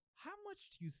 seconds, how much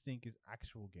do you think is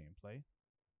actual gameplay?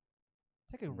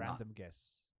 Take a random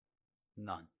guess.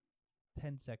 None.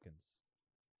 10 seconds.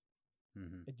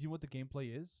 Mm-hmm. And do you know what the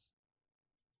gameplay is?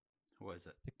 What is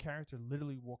it? The character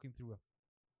literally walking through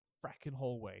a fracking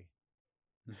hallway.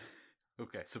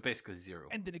 Okay, so basically 0.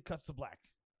 And then it cuts to black.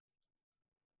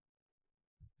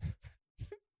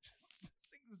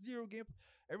 Just 0 gameplay.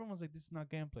 Everyone's like, this is not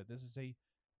gameplay. This is a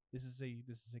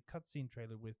cutscene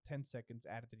trailer with 10 seconds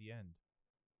added to the end.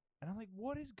 And I'm like,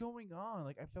 what is going on?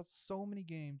 Like, I felt so many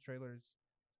game trailers.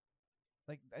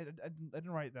 Like, I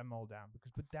didn't write them all down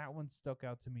but that one stuck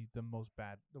out to me the most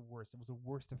bad, the worst. It was the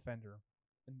worst offender,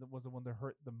 and it was the one that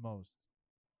hurt the most.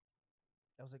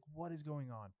 I was like, what is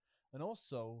going on? And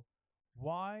also,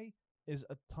 why is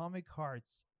Atomic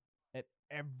Hearts at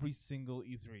every single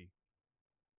E3?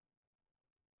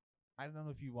 I don't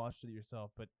know if you watched it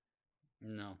yourself, but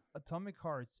no. Atomic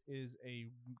Hearts is a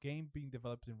game being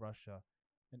developed in Russia,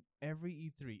 and every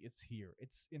E3 it's here.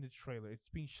 It's in the trailer. It's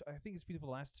been I think it's been for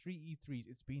the last 3 E3s.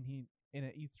 It's been in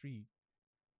an E3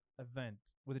 event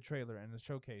with a trailer and a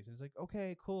showcase. And it's like,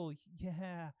 okay, cool,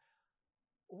 yeah.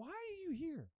 Why are you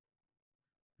here?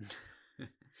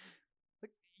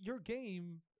 Like, your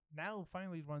game now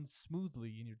finally runs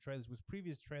smoothly in your trailers. With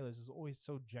previous trailers, it was always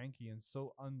so janky and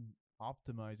so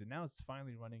unoptimized, and now it's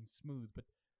finally running smooth. But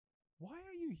why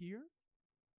are you here?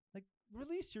 Like,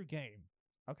 release your game,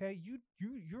 okay?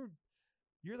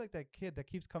 You're like that kid that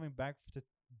keeps coming back to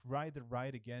ride the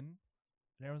ride again,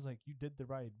 and everyone's like, you did the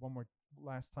ride one more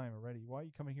last time already. Why are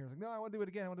you coming here? It's like, no, I want to do it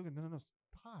again. I want to do it. No,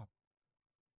 stop.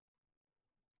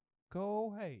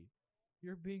 Go away.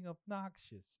 You're being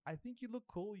obnoxious. I think you look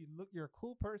cool. You're a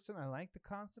cool person. I like the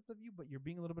concept of you, but you're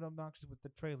being a little bit obnoxious with the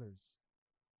trailers.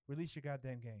 Release your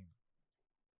goddamn game.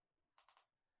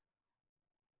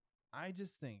 I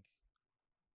just think,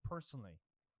 personally,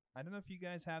 I don't know if you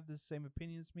guys have the same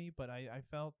opinion as me, but I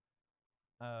felt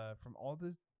from all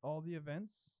the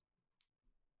events,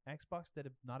 Xbox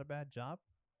did not a bad job,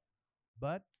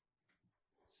 but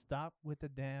stop with the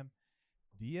damn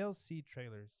DLC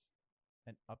trailers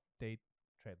and update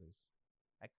trailers.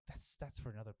 Like, that's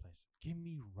for another place. Give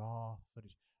me raw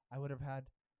footage. I would have had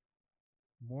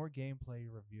more gameplay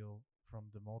reveal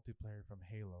from the multiplayer from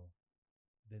Halo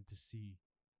than to see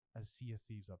a Sea of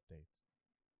Thieves update.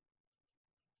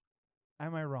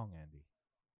 Am I wrong, Andy?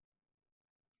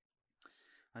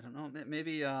 I don't know.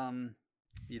 Maybe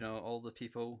all the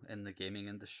people in the gaming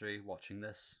industry watching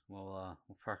this will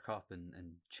perk up and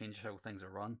change how things are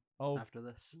run Oh, after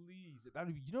this. please! That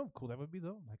would be, you know how cool that would be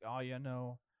though. Like, oh yeah,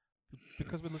 no,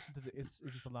 because we listened to the Is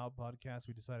This Allowed podcast,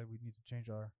 we decided we need to change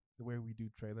the way we do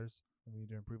trailers and we need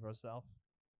to improve ourselves.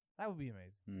 That would be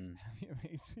amazing. Hmm. That'd be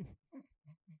amazing.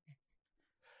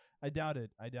 I doubt it.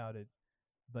 I doubt it.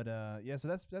 But yeah. So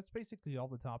that's basically all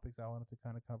the topics I wanted to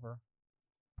kind of cover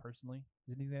personally.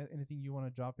 Is anything you want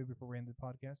to drop in before we end the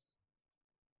podcast?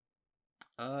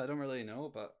 I don't really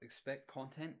know, but expect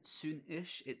content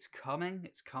soon-ish. It's coming.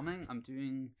 It's coming. I'm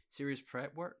doing serious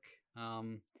prep work.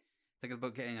 Thinking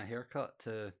about getting a haircut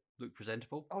to look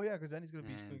presentable. Oh yeah, because Andy's gonna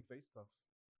be And doing face stuff.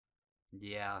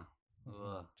 yeah.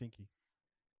 Mhm. Kinky.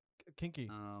 Kinky.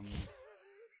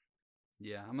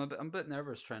 Yeah, I'm a bit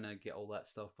nervous trying to get all that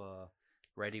stuff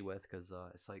ready with because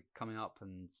it's like coming up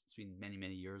and it's been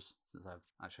many years since I've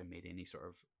actually made any sort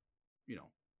of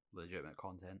legitimate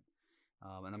content,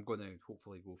 and I'm going to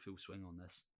hopefully go full swing on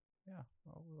this. Yeah.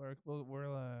 We're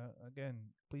again.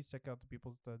 Please check out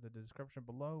the description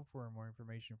below for more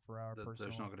information for our personal.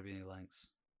 There's not going to be any links.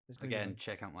 There's gonna be Again, links.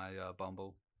 check out my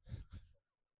Bumble.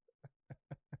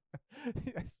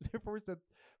 Yes, before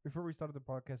we started the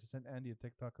podcast, I sent Andy a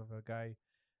TikTok of a guy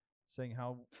saying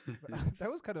how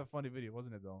that was kind of a funny video,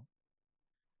 wasn't it? Though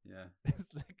Yeah.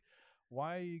 it's like,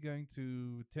 why are you going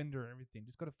to Tinder and everything?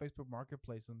 Just go to Facebook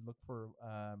Marketplace and look for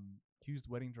used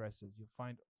wedding dresses. You'll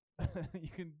find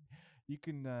you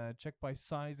can check by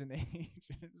size and age.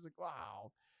 It's like,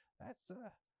 wow, that's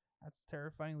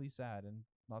terrifyingly sad and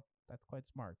not that's quite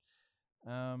smart.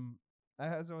 Um,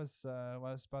 as what I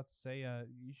was about to say,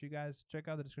 you should guys check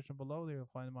out the description below. There you'll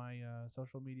find my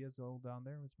social medias all down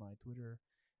there. It's my Twitter,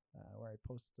 where I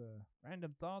post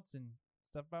random thoughts and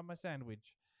stuff about my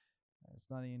sandwich. It's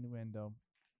not an innuendo.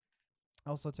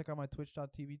 Also, check out my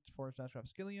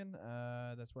twitch.tv/rapskillion.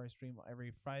 That's where I stream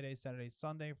every Friday, Saturday,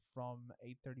 Sunday from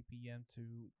 8:30 p.m.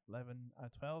 to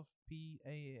 12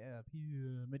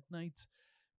 midnight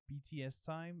BTS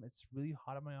time. It's really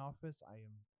hot in my office. I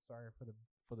am sorry for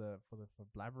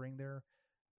blabbering there.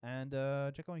 And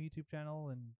check out my YouTube channel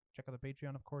and check out the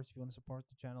Patreon, of course, if you want to support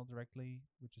the channel directly,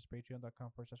 which is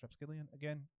patreon.com/rapskillion.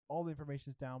 Again, all the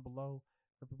information is down below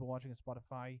for people watching on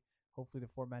Spotify. Hopefully the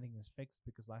formatting is fixed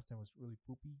because last time was really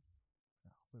poopy.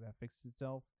 Hopefully that fixes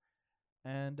itself.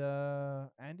 And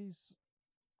Andy's,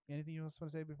 anything you else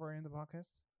want to say before I end the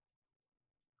podcast?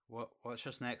 What's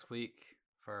just next week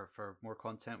for more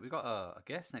content? We got a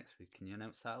guest next week. Can you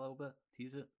announce that a little bit?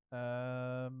 Tease it.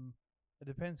 It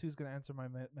depends who's gonna answer my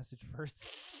message first.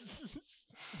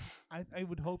 I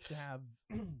would hope to have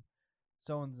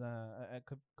someone's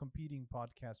competing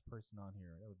podcast person on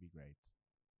here. That would be great.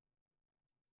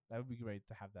 That would be great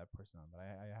to have that person on, but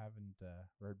I haven't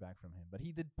heard back from him. But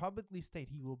he did publicly state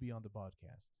he will be on the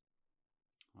podcast.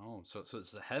 Oh, so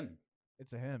it's a him.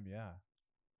 It's a him, yeah.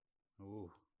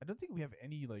 Oh, I don't think we have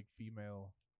any like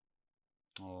female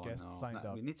guests no. signed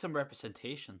up. We need some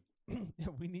representation. Yeah,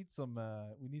 we need some.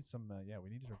 We need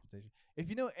representation. If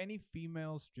you know any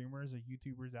female streamers or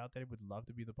YouTubers out there would love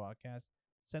to be the podcast,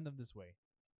 send them this way.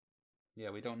 Yeah,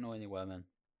 we don't know any women.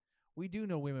 We do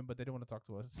know women, but they don't want to talk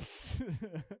to us.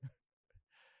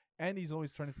 And he's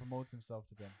always trying to promote himself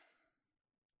to them.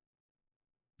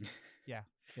 Yeah.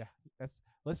 That's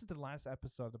listen to the last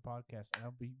episode of the podcast, and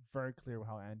I'll be very clear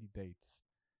how Andy dates.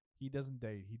 He doesn't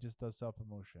date; he just does self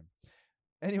promotion.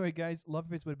 Anyway, guys, love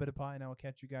face with a bit of pie, and I will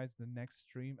catch you guys in the next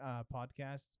stream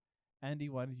podcast. Andy,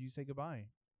 why did you say goodbye?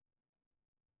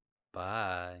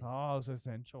 Bye. Oh, it's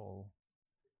essential.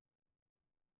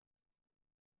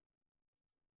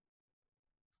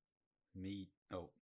 Me. Oh.